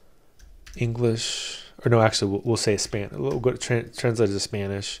English, or no, actually we'll say Spanish. We'll go to translate it to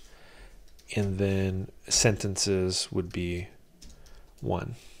Spanish, and then sentences would be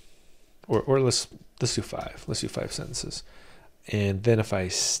 1, or let's do 5. Let's do 5 sentences, and then if I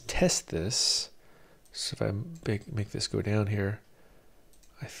test this, so if I make this go down here,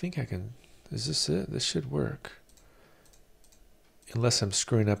 I think I can. Is this it? This should work. unless I'm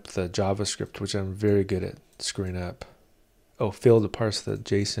screwing up the JavaScript, which I'm very good at screwing up. Oh, failed to parse the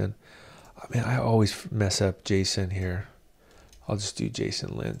JSON. Oh, man, I always mess up JSON here. I'll just do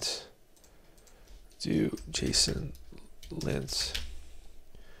JSON lint. Do JSON lint.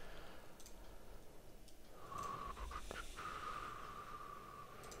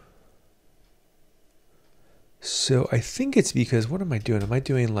 So I think it's because, what am I doing? Am I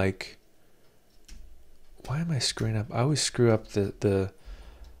doing like, why am I screwing up? I always screw up the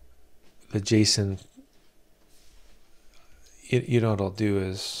JSON. You know what I'll do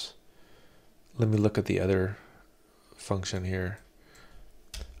is, let me look at the other function here.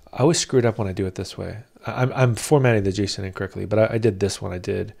 I always screw it up when I do it this way. I'm formatting the JSON incorrectly, but I did this one. I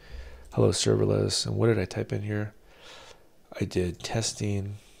did hello serverless, and what did I type in here? I did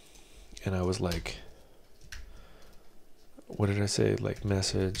testing, and I was like, what did I say? Like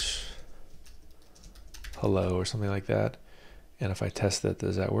message hello or something like that. And if I test that,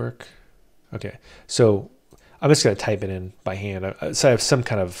 does that work? Okay, so I'm just going to type it in by hand. So I have some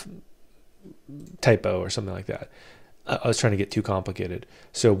kind of typo or something like that. I was trying to get too complicated.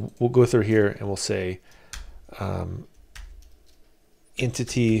 So we'll go through here and we'll say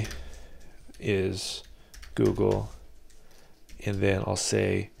entity is Google, and then I'll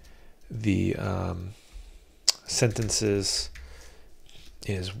say the sentences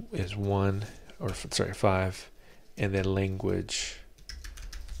is 1, or sorry, 5, and then language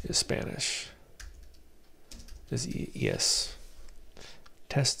is Spanish. Is yes.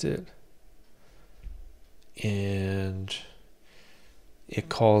 Test it, and it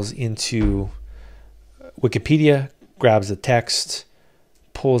calls into Wikipedia, grabs the text,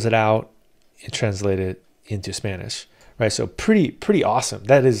 pulls it out, and translates it into Spanish. Right, so pretty awesome.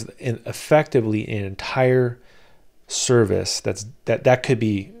 That is effectively an entire service. That could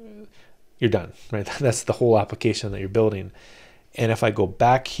be, you're done, right? That's the whole application that you're building. And if I go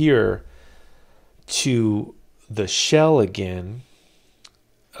back here to the shell again,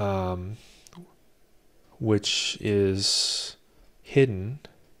 which is hidden,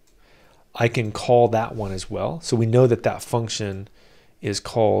 I can call that one as well. So we know that that function is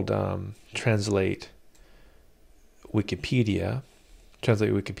called translate Wikipedia.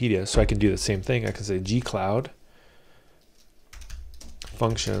 So I can do the same thing. I can say gcloud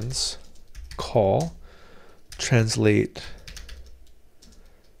functions call translate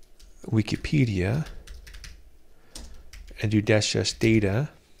Wikipedia and do dash data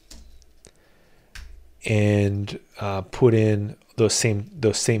and put in those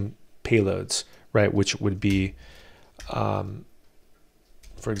same payloads, right? Which would be, for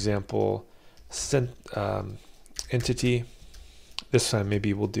example, entity. This time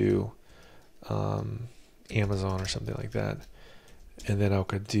maybe we'll do Amazon or something like that, and then I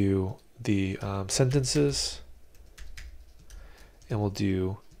could do the sentences, and we'll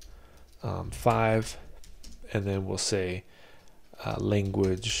do 5, and then we'll say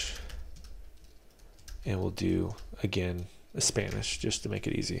language, and we'll do again Spanish just to make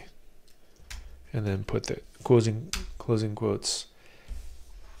it easy, and then put the closing quotes,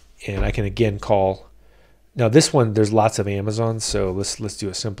 and I can again call. Now this one, there's lots of Amazons, so let's do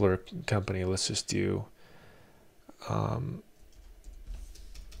a simpler company. Let's just do how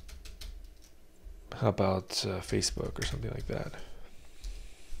about Facebook or something like that.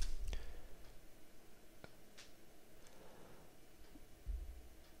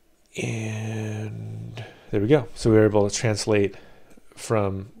 And there we go. So we were able to translate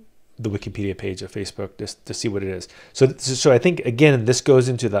from the Wikipedia page of Facebook just to see what it is. So I think again this goes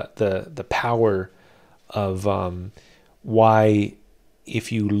into the power of why,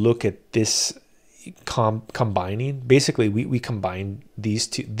 if you look at this combining, basically we combine these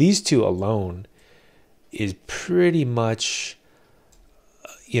two alone is pretty much,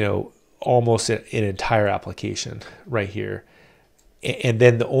 almost an entire application right here. And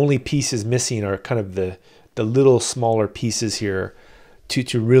then the only pieces missing are kind of the little smaller pieces here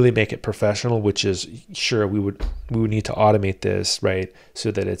to really make it professional, which is, sure, we would need to automate this, right, so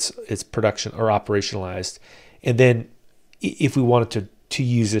that it's production or operationalized. And then if we wanted to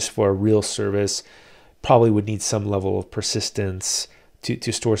use this for a real service, probably would need some level of persistence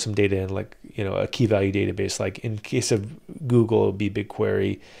to store some data in, like, a key value database. Like in case of Google, it would be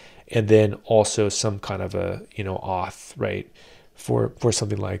BigQuery, and then also some kind of a auth, right, for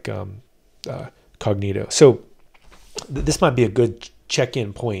something like Cognito. So this might be a good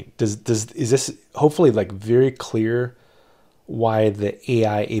check-in point. Is this hopefully like very clear why the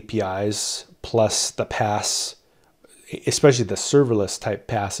AI APIs plus the pass, especially the serverless type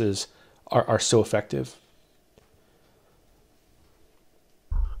passes, are so effective?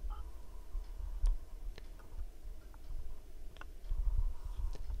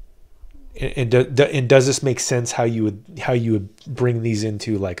 And does this make sense how you would bring these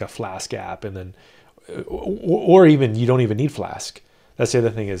into like a Flask app, and then or even you don't even need Flask. That's the other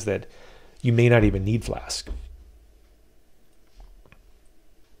thing, is that you may not even need Flask.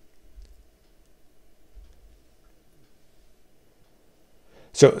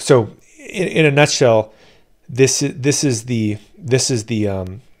 So in a nutshell, this is the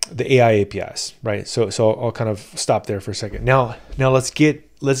AI APIs, right? So I'll kind of stop there for a second. Now let's get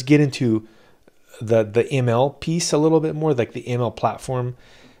into the ML piece a little bit more, like the ML platform.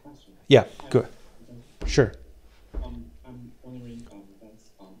 Yeah, good. Sure. I'm wondering,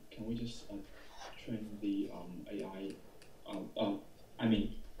 can we just train the AI, I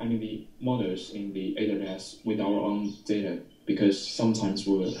mean the models in the AWS with our own data, because sometimes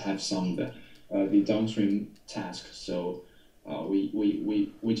we'll have some the downstream tasks, so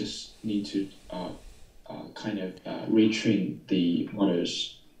we just need to kind of retrain the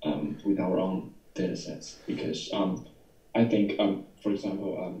models with our own data sets, because I think for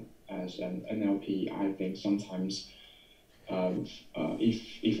example, as an NLP, I think sometimes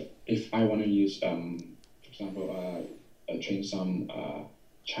if I want to use for example train some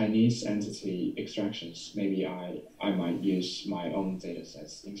Chinese entity extractions, maybe I might use my own data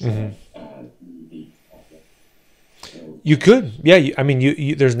sets instead of the so, You could, yeah. I mean,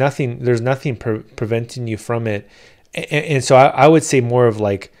 you there's nothing preventing you from it, and so I would say more of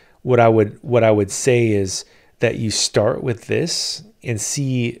like what I would say is that you start with this and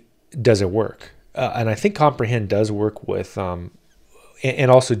see, does it work, and I think Comprehend does work with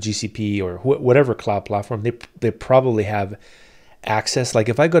and also GCP or whatever cloud platform. They probably have access. Like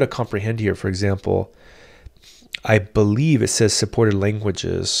if I go to Comprehend here, for example, I believe it says supported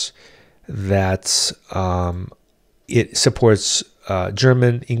languages. That it supports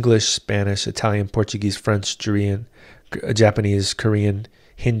German, English, Spanish, Italian, Portuguese, French, Japanese, Korean,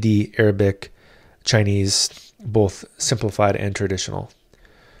 Hindi, Arabic, Chinese, both simplified and traditional.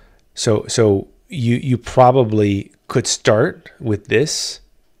 So you probably could start with this,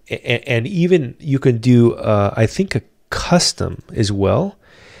 and even you can do I think a custom as well.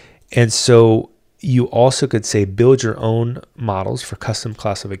 And so you also could say build your own models for custom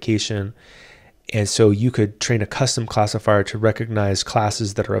classification. And so you could train a custom classifier to recognize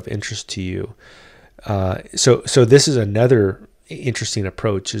classes that are of interest to you. So this is another interesting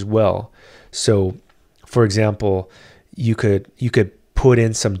approach as well. So, for example, you could put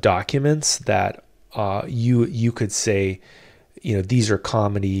in some documents that you could say, these are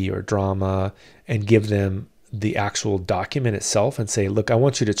comedy or drama, and give them the actual document itself and say, look, I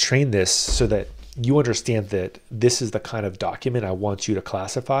want you to train this so that you understand that this is the kind of document I want you to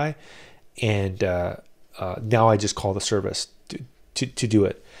classify. And now I just call the service to do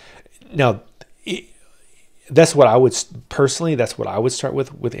it. Now, that's what I would personally, that's what I would start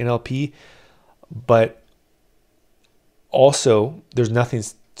with NLP. But also, there's nothing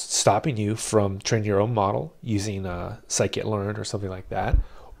stopping you from training your own model using scikit-learn or something like that,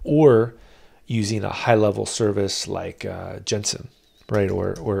 or using a high-level service like Jensen, right,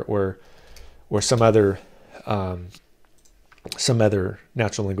 or some other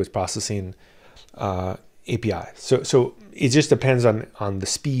natural language processing API. So it just depends on the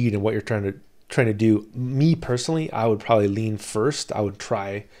speed and what you're trying to do. Me personally, I would probably lean first. I would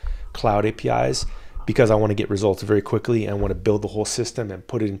try cloud APIs because I want to get results very quickly and want to build the whole system and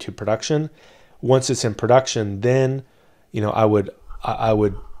put it into production. Once it's in production, then I would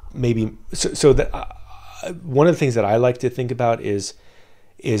maybe so that one of the things that I like to think about is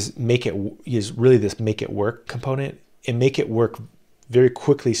really this make it work component, and make it work very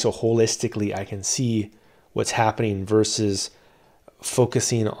quickly, so holistically I can see what's happening versus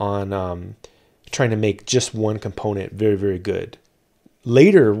focusing on trying to make just one component very, very good.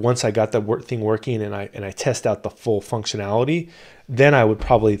 Later, once I got the thing working and I test out the full functionality, then I would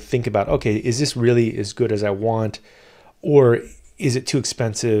probably think about, okay, is this really as good as I want, or is it too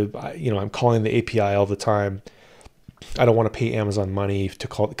expensive? I'm calling the API all the time. I don't want to pay Amazon money to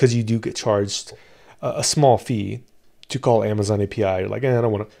call, because you do get charged a small fee to call Amazon API. You're like, I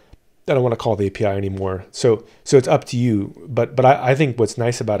don't want to call the API anymore. So it's up to you. But I think what's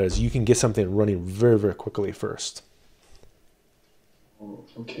nice about it is you can get something running very, very quickly first. Oh,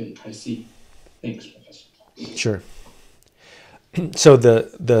 okay, I see. Thanks, Professor. Sure. So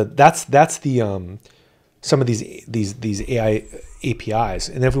that's the some of these AI APIs,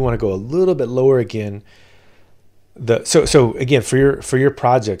 and then if we want to go a little bit lower again, so again for your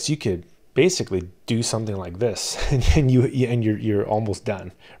projects, you could basically do something like this, and you're almost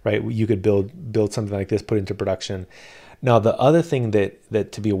done, right? You could build something like this, put it into production. Now the other thing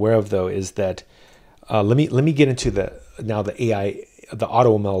that to be aware of though is that let me get into the AI the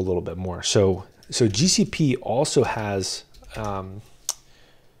AutoML a little bit more. So GCP also has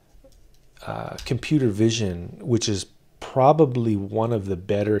computer vision, which is probably one of the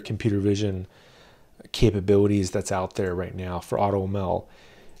better computer vision capabilities that's out there right now for AutoML.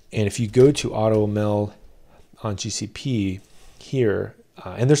 And if you go to AutoML on GCP here,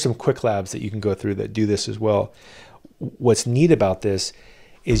 and there's some quick labs that you can go through that do this as well. What's neat about this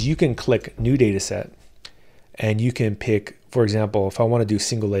is you can click new data set and you can pick, for example, if I want to do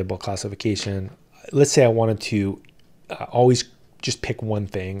single label classification, let's say I wanted to always just pick one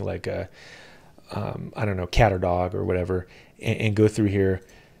thing, like a, I don't know, cat or dog or whatever, and go through here.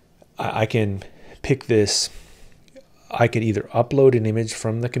 I can pick this. I could either upload an image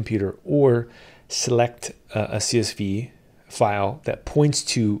from the computer or select a CSV file that points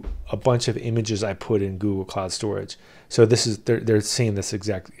to a bunch of images I put in Google Cloud Storage. So this is, they're saying this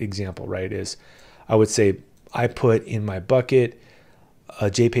exact example, right? Is I would say I put in my bucket a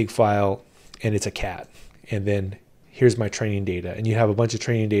JPEG file and it's a cat. And then here's my training data. And you have a bunch of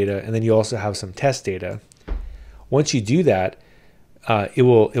training data, and then you also have some test data. Once you do that, it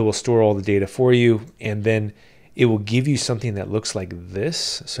will store all the data for you, and then it will give you something that looks like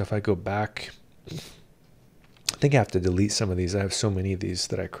this. So if I go back, I think I have to delete some of these. I have so many of these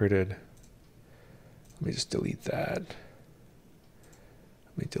that I created. Let me just delete that.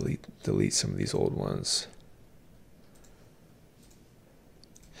 Let me delete some of these old ones.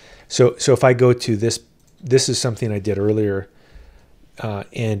 So if I go to this, this is something I did earlier,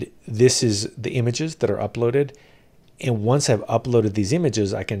 and this is the images that are uploaded. And once I've uploaded these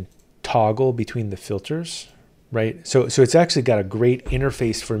images, I can toggle between the filters, right? So it's actually got a great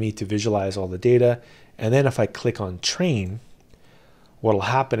interface for me to visualize all the data. And then if I click on train, what will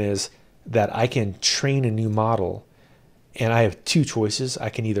happen is that I can train a new model, and I have two choices. I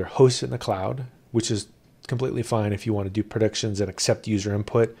can either host it in the cloud, which is completely fine if you want to do predictions and accept user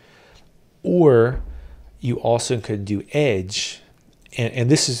input, or you also could do edge.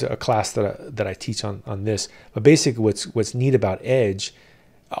 And this is a class that I teach on this. But basically what's neat about edge,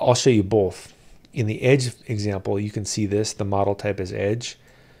 I'll show you both. In the edge example, you can see this, the model type is edge.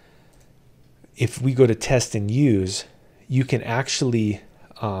 If we go to test and use, you can actually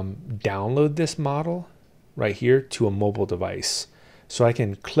download this model right here to a mobile device. So I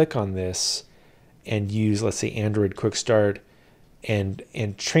can click on this and use, let's say, Android Quick Start, and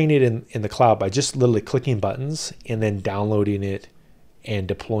train it in the cloud by just literally clicking buttons and then downloading it and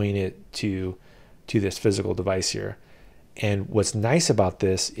deploying it to this physical device here. And what's nice about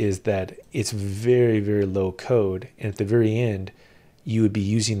this is that it's very, very low code. And at the very end, you would be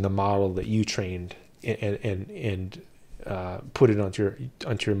using the model that you trained and put it onto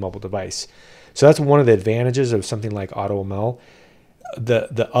your mobile device. So that's one of the advantages of something like AutoML.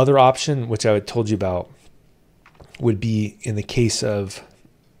 The other option, which I told you about, would be in the case of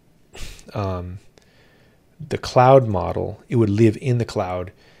the cloud model. It would live in the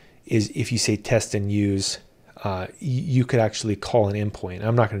cloud. Is if you say test and use, you could actually call an endpoint.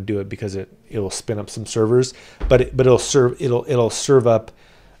 I'm not going to do it because it will spin up some servers, but it'll serve up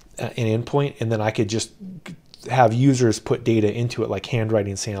an endpoint, and then I could just have users put data into it, like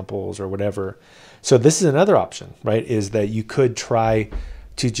handwriting samples or whatever. So this is another option, right? Is that you could try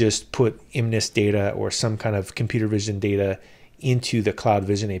to just put MNIST data or some kind of computer vision data into the Cloud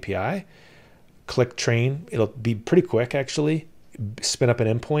Vision API. Click train. It'll be pretty quick, actually. Spin up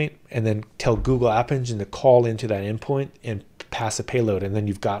an endpoint and then tell Google App Engine to call into that endpoint and pass a payload. And then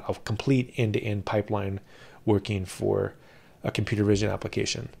you've got a complete end-to-end pipeline working for a computer vision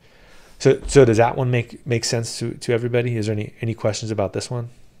application. So does that one make sense to everybody? Is there any questions about this one?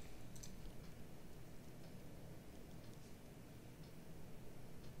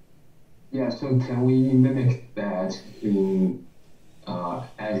 Yeah, so can we mimic that in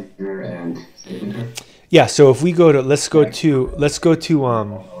Azure and Flickr? Yeah, so if we go to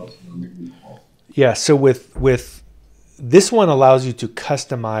yeah, so with this one allows you to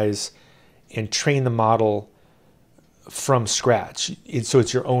customize and train the model from scratch. So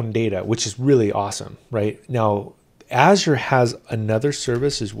it's your own data, which is really awesome, right? Now, Azure has another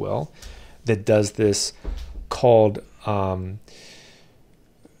service as well that does this called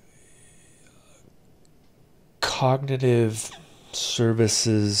cognitive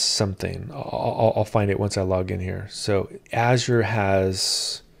services something. I'll find it once I log in here. So Azure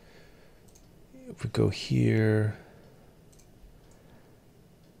has, if we go here,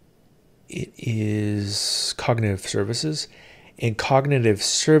 it is cognitive services, and cognitive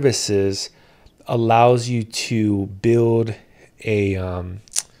services allows you to build a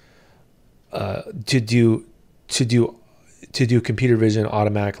to do computer vision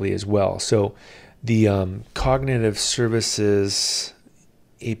automatically as well. So the cognitive services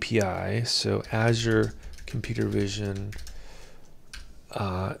API. So Azure Computer Vision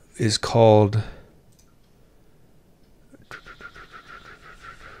is called,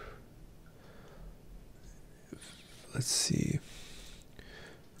 let's see,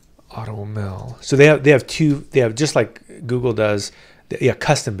 AutoML. So they have two. They have, just like Google does. Yeah,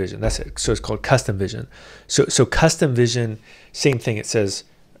 Custom Vision. That's it. So it's called Custom Vision. So Custom Vision, same thing. It says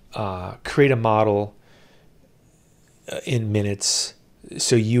create a model in minutes.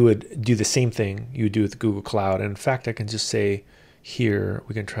 So you would do the same thing you would do with Google Cloud. And in fact, I can just say here,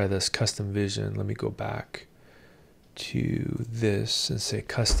 we can try this Custom Vision. Let me go back to this and say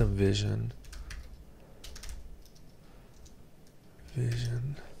Custom Vision.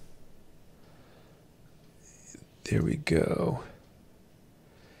 There we go.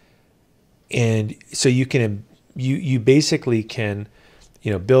 And so you can, you basically can,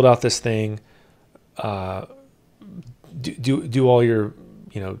 build out this thing, do all your,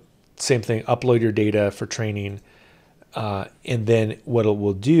 same thing, upload your data for training. And then what it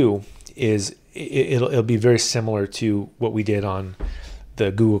will do is it'll be very similar to what we did on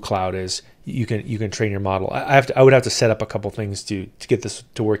the Google Cloud. Is you can train your model. I would have to set up a couple things to get this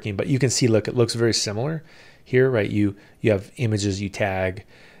to working, but you can see, look, it looks very similar here, right? You have images you tag,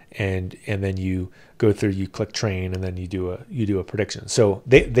 and then you go through, you click train, and then you do a prediction. So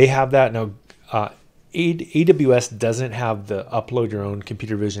they have that now. AWS doesn't have the upload your own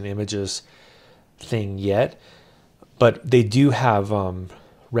computer vision images thing yet, but they do have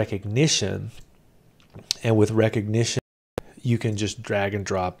recognition, and with recognition you can just drag and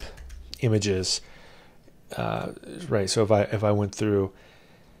drop images, right? So if I went through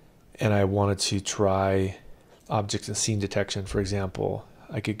and I wanted to try object and scene detection, for example,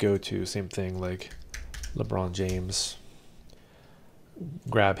 I could go to same thing like LeBron James,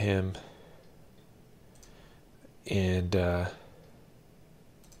 grab him, and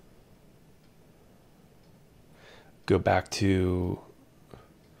go back to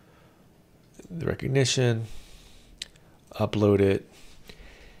the recognition, upload it,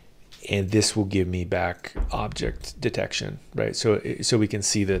 and this will give me back object detection, right? So we can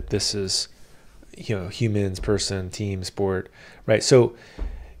see that this is, humans, person, team, sport, right? So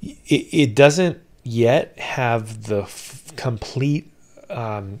it doesn't yet have the complete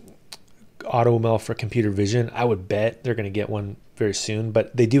AutoML for computer vision. I would bet they're going to get one very soon,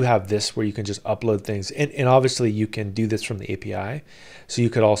 but they do have this where you can just upload things, and obviously you can do this from the API. So you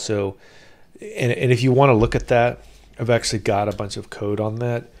could also, and if you want to look at that, I've actually got a bunch of code on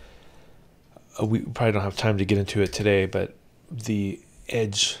that. We probably don't have time to get into it today, but the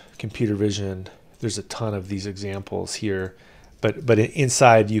Edge computer vision, there's a ton of these examples here, but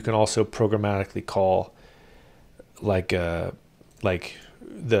inside you can also programmatically call like the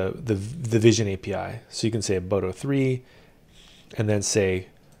vision API. So you can say Boto 3 and then say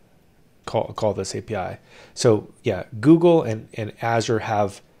call this API. So yeah, Google and Azure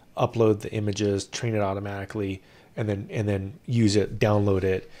have upload the images, train it automatically, and then use it, download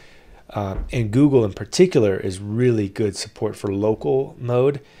it. And Google in particular is really good support for local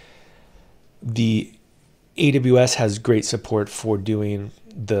mode. The AWS has great support for doing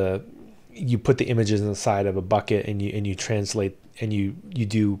you put the images inside of a bucket and you translate, and you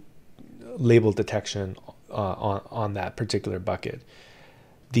do label detection on that particular bucket.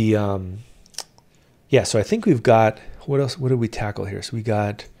 So I think we've got, what else? What did we tackle here? So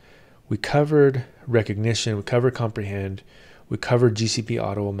we covered recognition, we covered comprehend, we covered GCP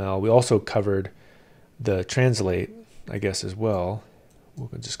AutoML. We also covered the translate, I guess, as well. We'll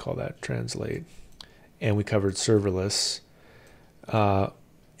just call that translate. And we covered serverless.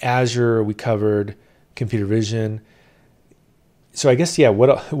 Azure, we covered computer vision. So I guess, yeah, what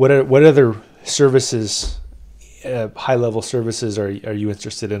other services, high-level services are you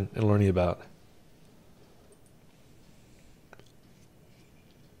interested in learning about?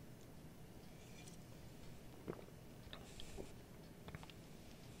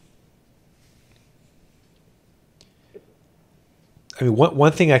 I mean,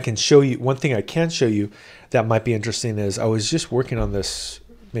 one thing I can show you that might be interesting is, I was just working on this,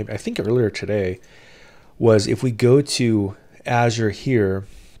 maybe I think earlier today, was if we go to Azure here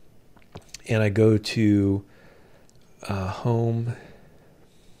and I go to home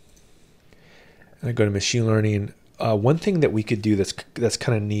and I go to machine learning, one thing that we could do that's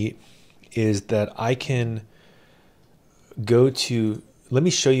kind of neat is that I can go to, let me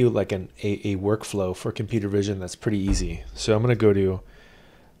show you like a workflow for computer vision that's pretty easy. So I'm going to go to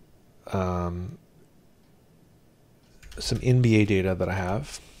some NBA data that I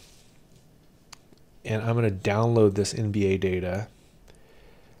have, and I'm going to download this NBA data,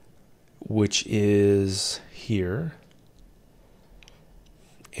 which is here.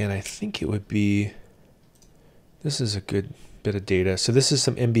 And I think it would be, this is a good bit of data. So this is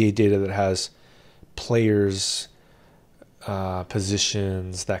some NBA data that has players,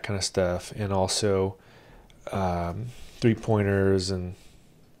 positions, that kind of stuff, and also 3-pointers and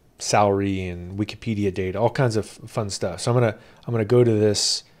salary and Wikipedia data, all kinds of fun stuff. So I'm gonna go to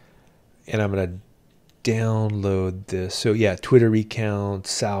this and I'm gonna download this. So yeah, Twitter recount,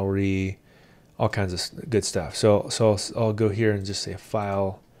 salary, all kinds of good stuff. So I'll go here and just say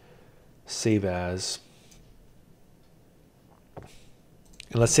file, save as.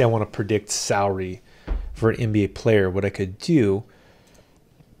 And let's say I want to predict salary for an NBA player. What I could do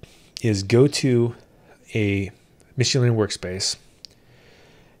is go to a machine learning workspace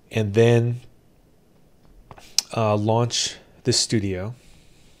and then launch the studio.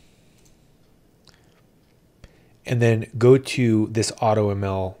 And then go to this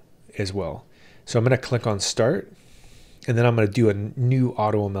AutoML as well. So I'm going to click on start, and then I'm going to do a new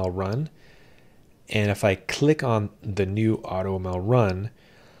AutoML run. And if I click on the new AutoML run,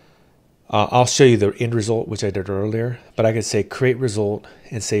 I'll show you the end result, which I did earlier, but I could say create result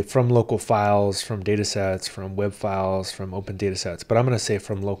and say from local files, from datasets, from web files, from open datasets. But I'm going to say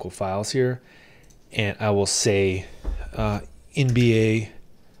from local files here, and I will say NBA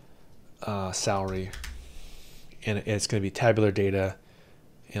salary, and it's going to be tabular data,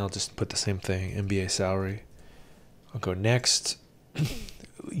 and I'll just put the same thing, NBA salary. I'll go next,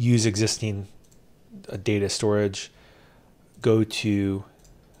 use existing data storage, go to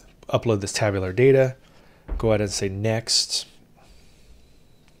upload this tabular data, go ahead and say next.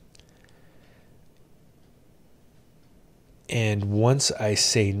 And once I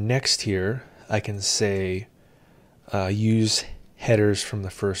say next here, I can say use headers from the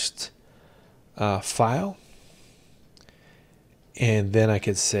first file. And then I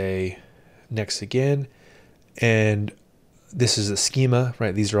could say next again. And this is the schema,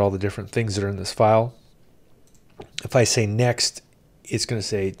 right? These are all the different things that are in this file. If I say next, it's going to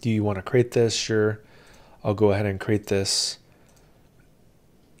say, do you want to create this? Sure. I'll go ahead and create this.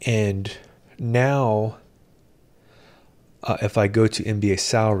 And now, if I go to NBA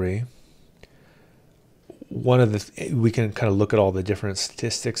salary, one of the we can kind of look at all the different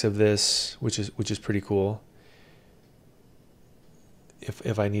statistics of this, which is pretty cool.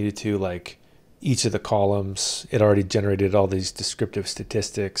 If I needed to, like each of the columns, it already generated all these descriptive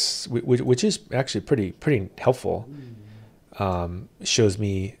statistics, which is actually pretty helpful. Shows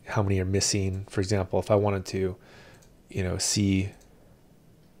me how many are missing. For example, if I wanted to, see,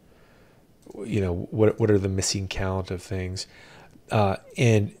 what are the missing count of things,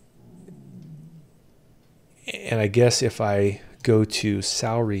 and I guess if I go to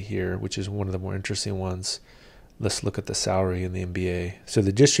salary here, which is one of the more interesting ones, let's look at the salary in the NBA. So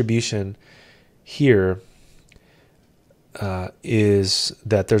the distribution here is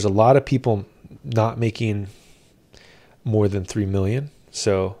that there's a lot of people not making more than 3 million.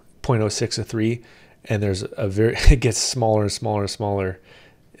 So 0.06 of 3. And there's it gets smaller and smaller and smaller.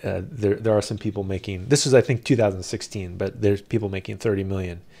 There are some people making, this was I think 2016, but there's people making 30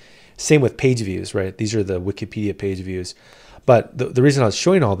 million. Same with page views, right? These are the Wikipedia page views. But the reason I was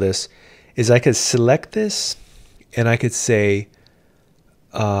showing all this is I could select this and I could say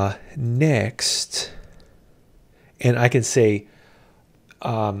next, and I can say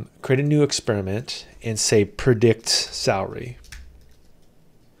create a new experiment and say predict salary,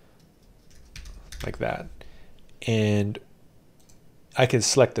 like that. And I can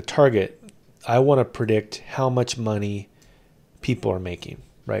select the target. I want to predict how much money people are making,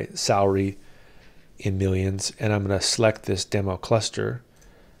 right? Salary in millions. And I'm going to select this demo cluster.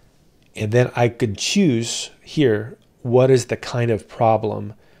 And then I could choose here, what is the kind of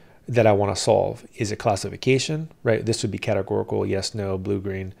problem that I want to solve? Is it classification, right? This would be categorical, yes, no, blue,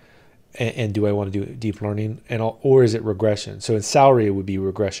 green. And do I want to do deep learning? Or is it regression? So in salary, it would be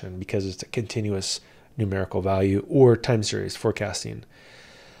regression because it's a continuous numerical value, or time series forecasting.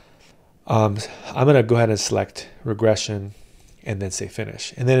 I'm going to go ahead and select regression and then say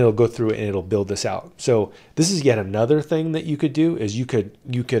finish. And then it'll go through and it'll build this out. So this is yet another thing that you could do, is you could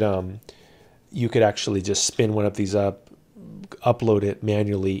actually just spin one of these up, upload it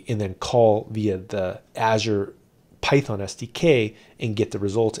manually, and then call via the Azure Python SDK and get the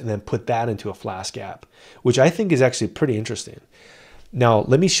results, and then put that into a Flask app, which I think is actually pretty interesting. Now,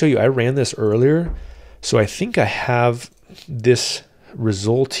 let me show you. I ran this earlier, so I think I have this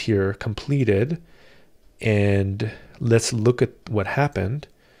result here completed, and let's look at what happened.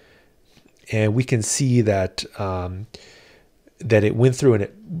 And we can see that that it went through and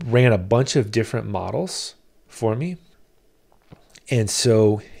it ran a bunch of different models for me. And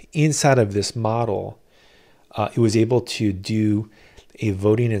so inside of this model, it was able to do a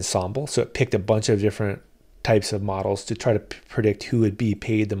voting ensemble. So it picked a bunch of different types of models to try to predict who would be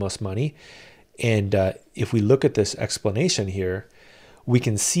paid the most money. And if we look at this explanation here, we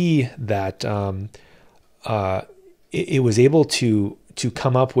can see that it was able to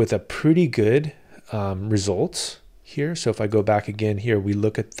come up with a pretty good results here. So if I go back again here, we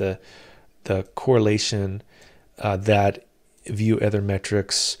look at the correlation that view other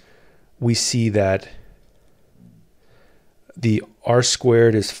metrics. We see that the R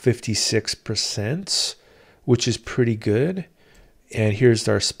squared is 56%, which is pretty good. And here's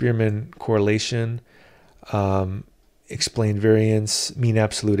our Spearman correlation. Explained variance, mean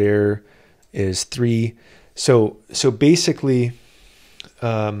absolute error is 3. So basically,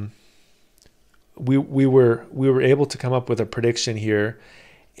 we were able to come up with a prediction here.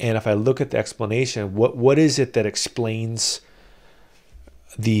 And if I look at the explanation, what is it that explains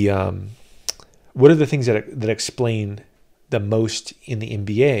the what are the things that explain the most in the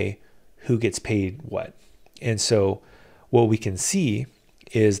NBA who gets paid what? And so what we can see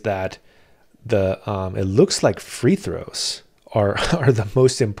is that it looks like free throws are the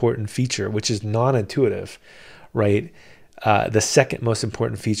most important feature, which is non-intuitive, right? The second most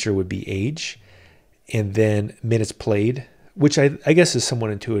important feature would be age, and then minutes played, which I guess is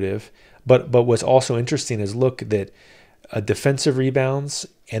somewhat intuitive. But what's also interesting is look that defensive rebounds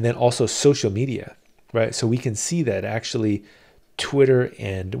and then also social media, right? So we can see that actually Twitter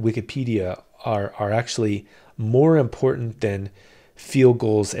and Wikipedia are actually more important than field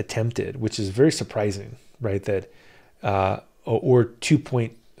goals attempted, which is very surprising, right? That or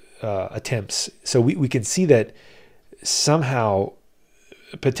 2-point attempts. So we can see that somehow,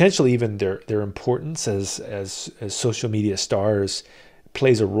 potentially even their importance as social media stars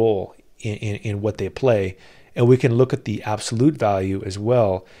plays a role in what they play. And we can look at the absolute value as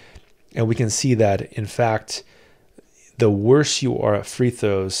well, and we can see that in fact, the worse you are at free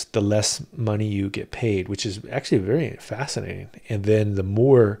throws, the less money you get paid, which is actually very fascinating. And then the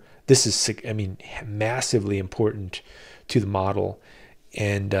more, this is, I mean, massively important to the model.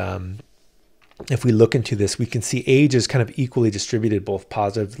 And if we look into this, we can see age is kind of equally distributed, both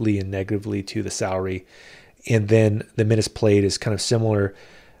positively and negatively to the salary. And then the minutes played is kind of similar.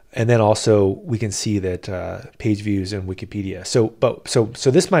 And then also we can see that page views in Wikipedia. So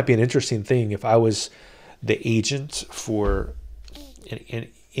this might be an interesting thing if I was the agent for an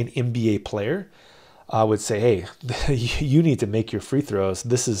NBA player. I would say, hey, you need to make your free throws.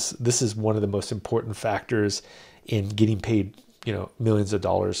 This is one of the most important factors in getting paid, millions of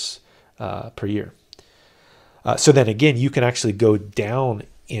dollars per year. So then again, you can actually go down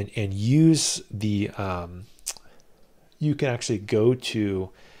and use the. You can actually go to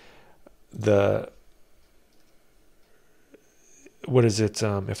the. What is it?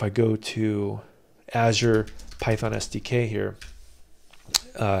 If I go to Azure Python SDK here,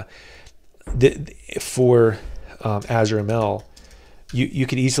 for Azure ML, you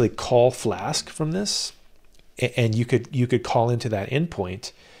could easily call Flask from this, and you could call into that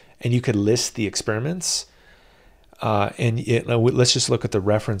endpoint, and you could list the experiments. Let's just look at the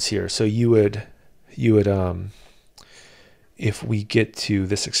reference here. So you would if we get to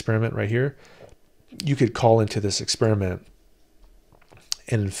this experiment right here, you could call into this experiment,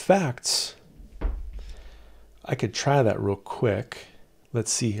 and in fact, I could try that real quick.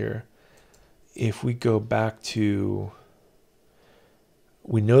 Let's see here. If we go back to,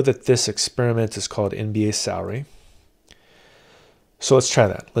 we know that this experiment is called NBA salary. So let's try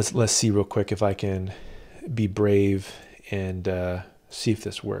that. Let's see real quick if I can be brave and see if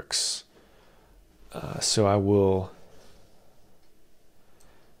this works. So I will.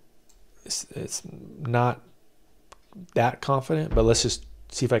 It's not that confident, but let's just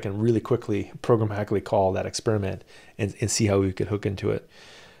see if I can really quickly programmatically call that experiment and see how we could hook into it.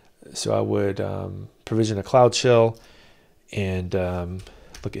 So I would provision a Cloud Shell and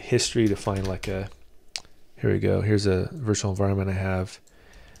look at history to find like a, here we go. Here's a virtual environment I have.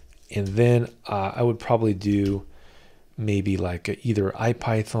 And then I would probably do maybe like either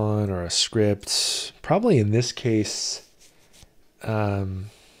IPython or a script. Probably in this case,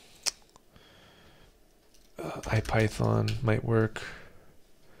 IPython might work.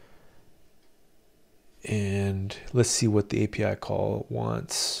 And let's see what the API call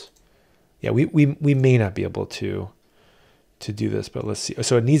wants. Yeah, we may not be able to do this, but let's see.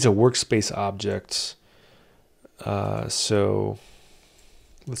 So it needs a workspace object. So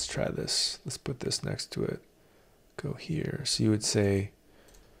let's try this. Let's put this next to it. Go here. So you would say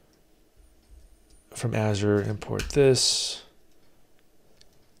from Azure, import this.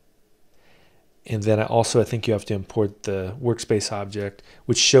 And then I think you have to import the workspace object,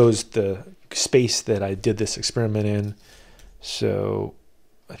 which shows the space that I did this experiment in. So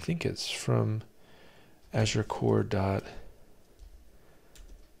I think it's from Azure Core dot.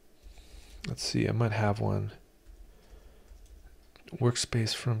 Let's see, I might have one.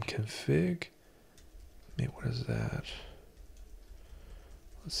 Workspace from config. Maybe what is that?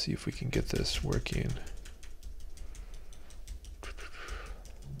 Let's see if we can get this working.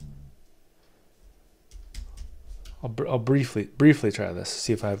 I'll briefly try this,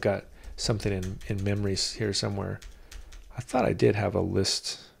 see if I've got something in memories here somewhere. I thought I did have a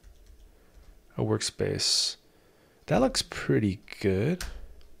list, a workspace. That looks pretty good.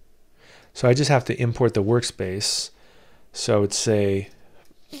 So I just have to import the workspace. So I would say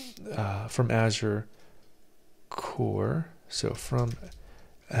from Azure Core. So from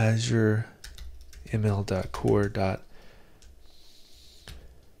Azure ML.core.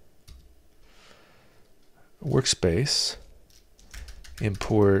 Workspace,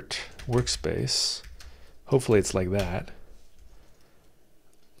 import workspace. Hopefully it's like that.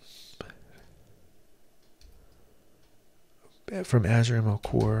 From Azure ML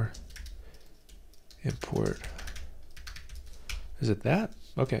Core, import. Is it that?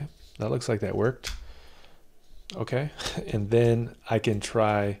 Okay, that looks like that worked. Okay, and then I can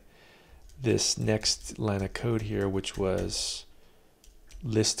try this next line of code here, which was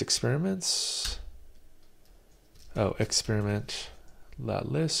list experiments. Oh,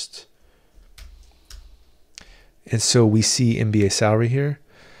 experiment.list. And so we see MBA salary here.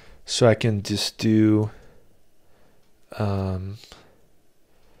 So I can just do,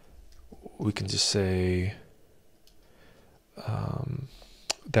 we can just say,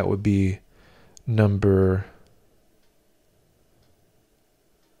 that would be number,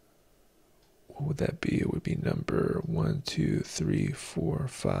 what would that be? It would be number 1, 2, 3, 4,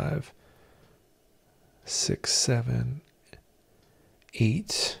 5, 6, 7,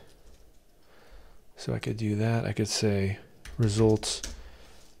 8. So I could do that. I could say results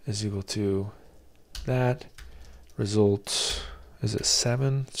is equal to that. Result is at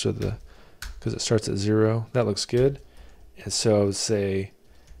 7. So because it starts at 0, that looks good. And so I would say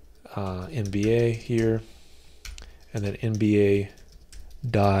NBA here, and then NBA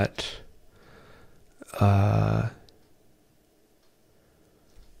dot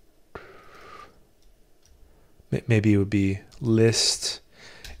maybe it would be list.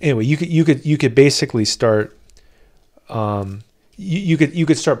 Anyway, you could basically start. You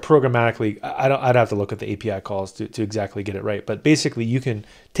could start programmatically. I'd have to look at the API calls to exactly get it right. But basically, you can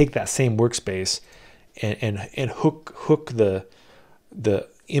take that same workspace and hook the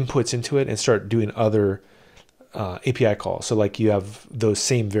inputs into it and start doing other API calls. So like you have those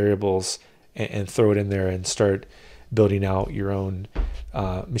same variables and throw it in there and start building out your own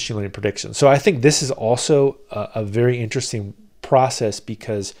machine learning prediction. So I think this is also a very interesting process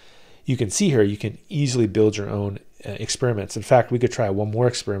because you can see here, you can easily build your own experiments. In fact, we could try one more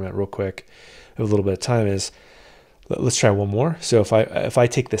experiment real quick. A little bit of time is, let's try one more. So if I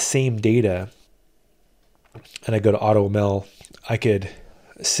take the same data and I go to AutoML, I could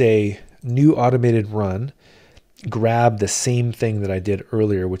say new automated run, grab the same thing that I did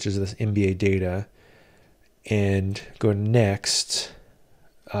earlier, which is this MBA data, and go next,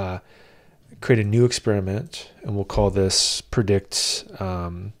 create a new experiment, and we'll call this predict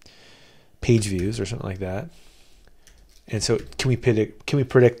page views or something like that. And so can we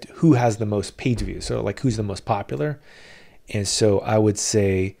predict who has the most page views? So like who's the most popular? And so I would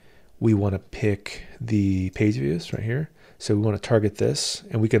say we want to pick the page views right here. So we want to target this,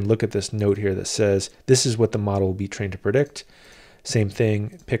 and we can look at this note here that says this is what the model will be trained to predict. Same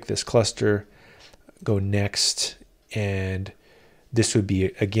thing, pick this cluster, go next, and this would be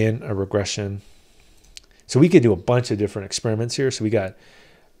again a regression. So we could do a bunch of different experiments here. So we got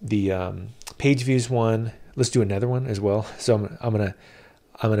the page views one. Let's do another one as well. So I'm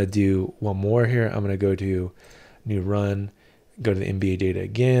gonna do one more here. I'm gonna go to new run, go to the MBA data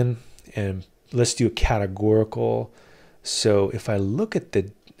again, and let's do a categorical. So if I look at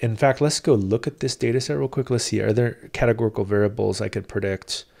in fact, let's go look at this data set real quick. Let's see, are there categorical variables I could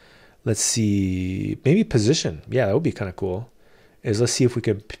predict? Let's see, maybe position. Yeah, that would be kind of cool. Let's see if we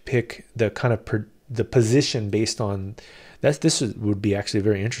could pick the kind of the position based on that. This would be actually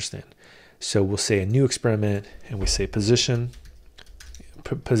very interesting. So we'll say a new experiment, and we say position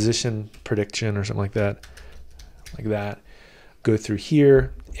prediction or something like that. Go through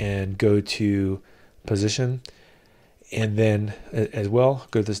here and go to position, and then as well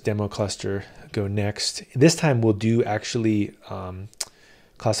go to this demo cluster, go next. This time we'll do actually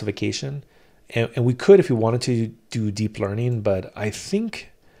classification, and we could, if we wanted to, do deep learning, but I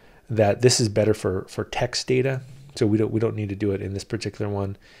think that this is better for text data, so we don't need to do it in this particular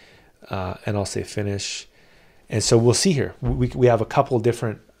one. And I'll say finish, And so we'll see here. We have a couple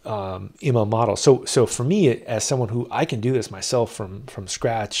different ML models. So for me, as someone who I can do this myself from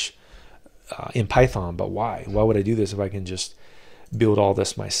scratch in Python, but why? Why would I do this if I can just build all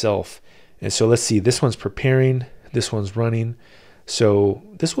this myself? And so let's see. This one's preparing. This one's running. So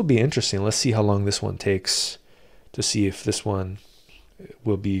this will be interesting. Let's see how long this one takes to see if this one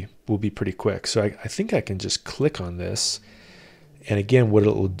will be pretty quick. So I think I can just click on this. And again, what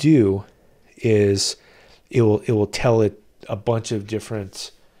it will do is it will tell it a bunch of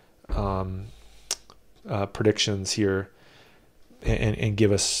different predictions here and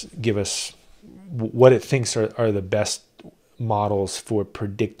give us what it thinks are the best models for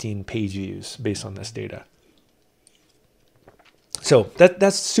predicting page views based on this data. So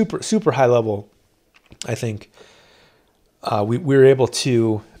that's super high level. I think we were able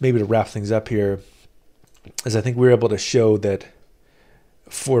to, maybe to wrap things up here, is I think we were able to show that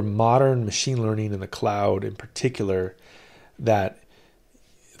for modern machine learning in the cloud in particular, that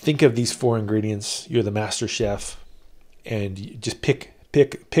think of these 4 ingredients. You're the master chef, and you just pick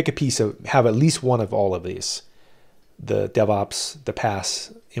a piece of, have at least one of all of these: the DevOps, the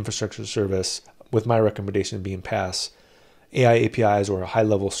PaaS, infrastructure service, with my recommendation being PaaS, AI APIs or a high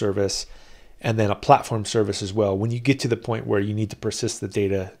level service, and then a platform service as well. When you get to the point where you need to persist the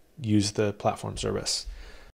data, use the platform service.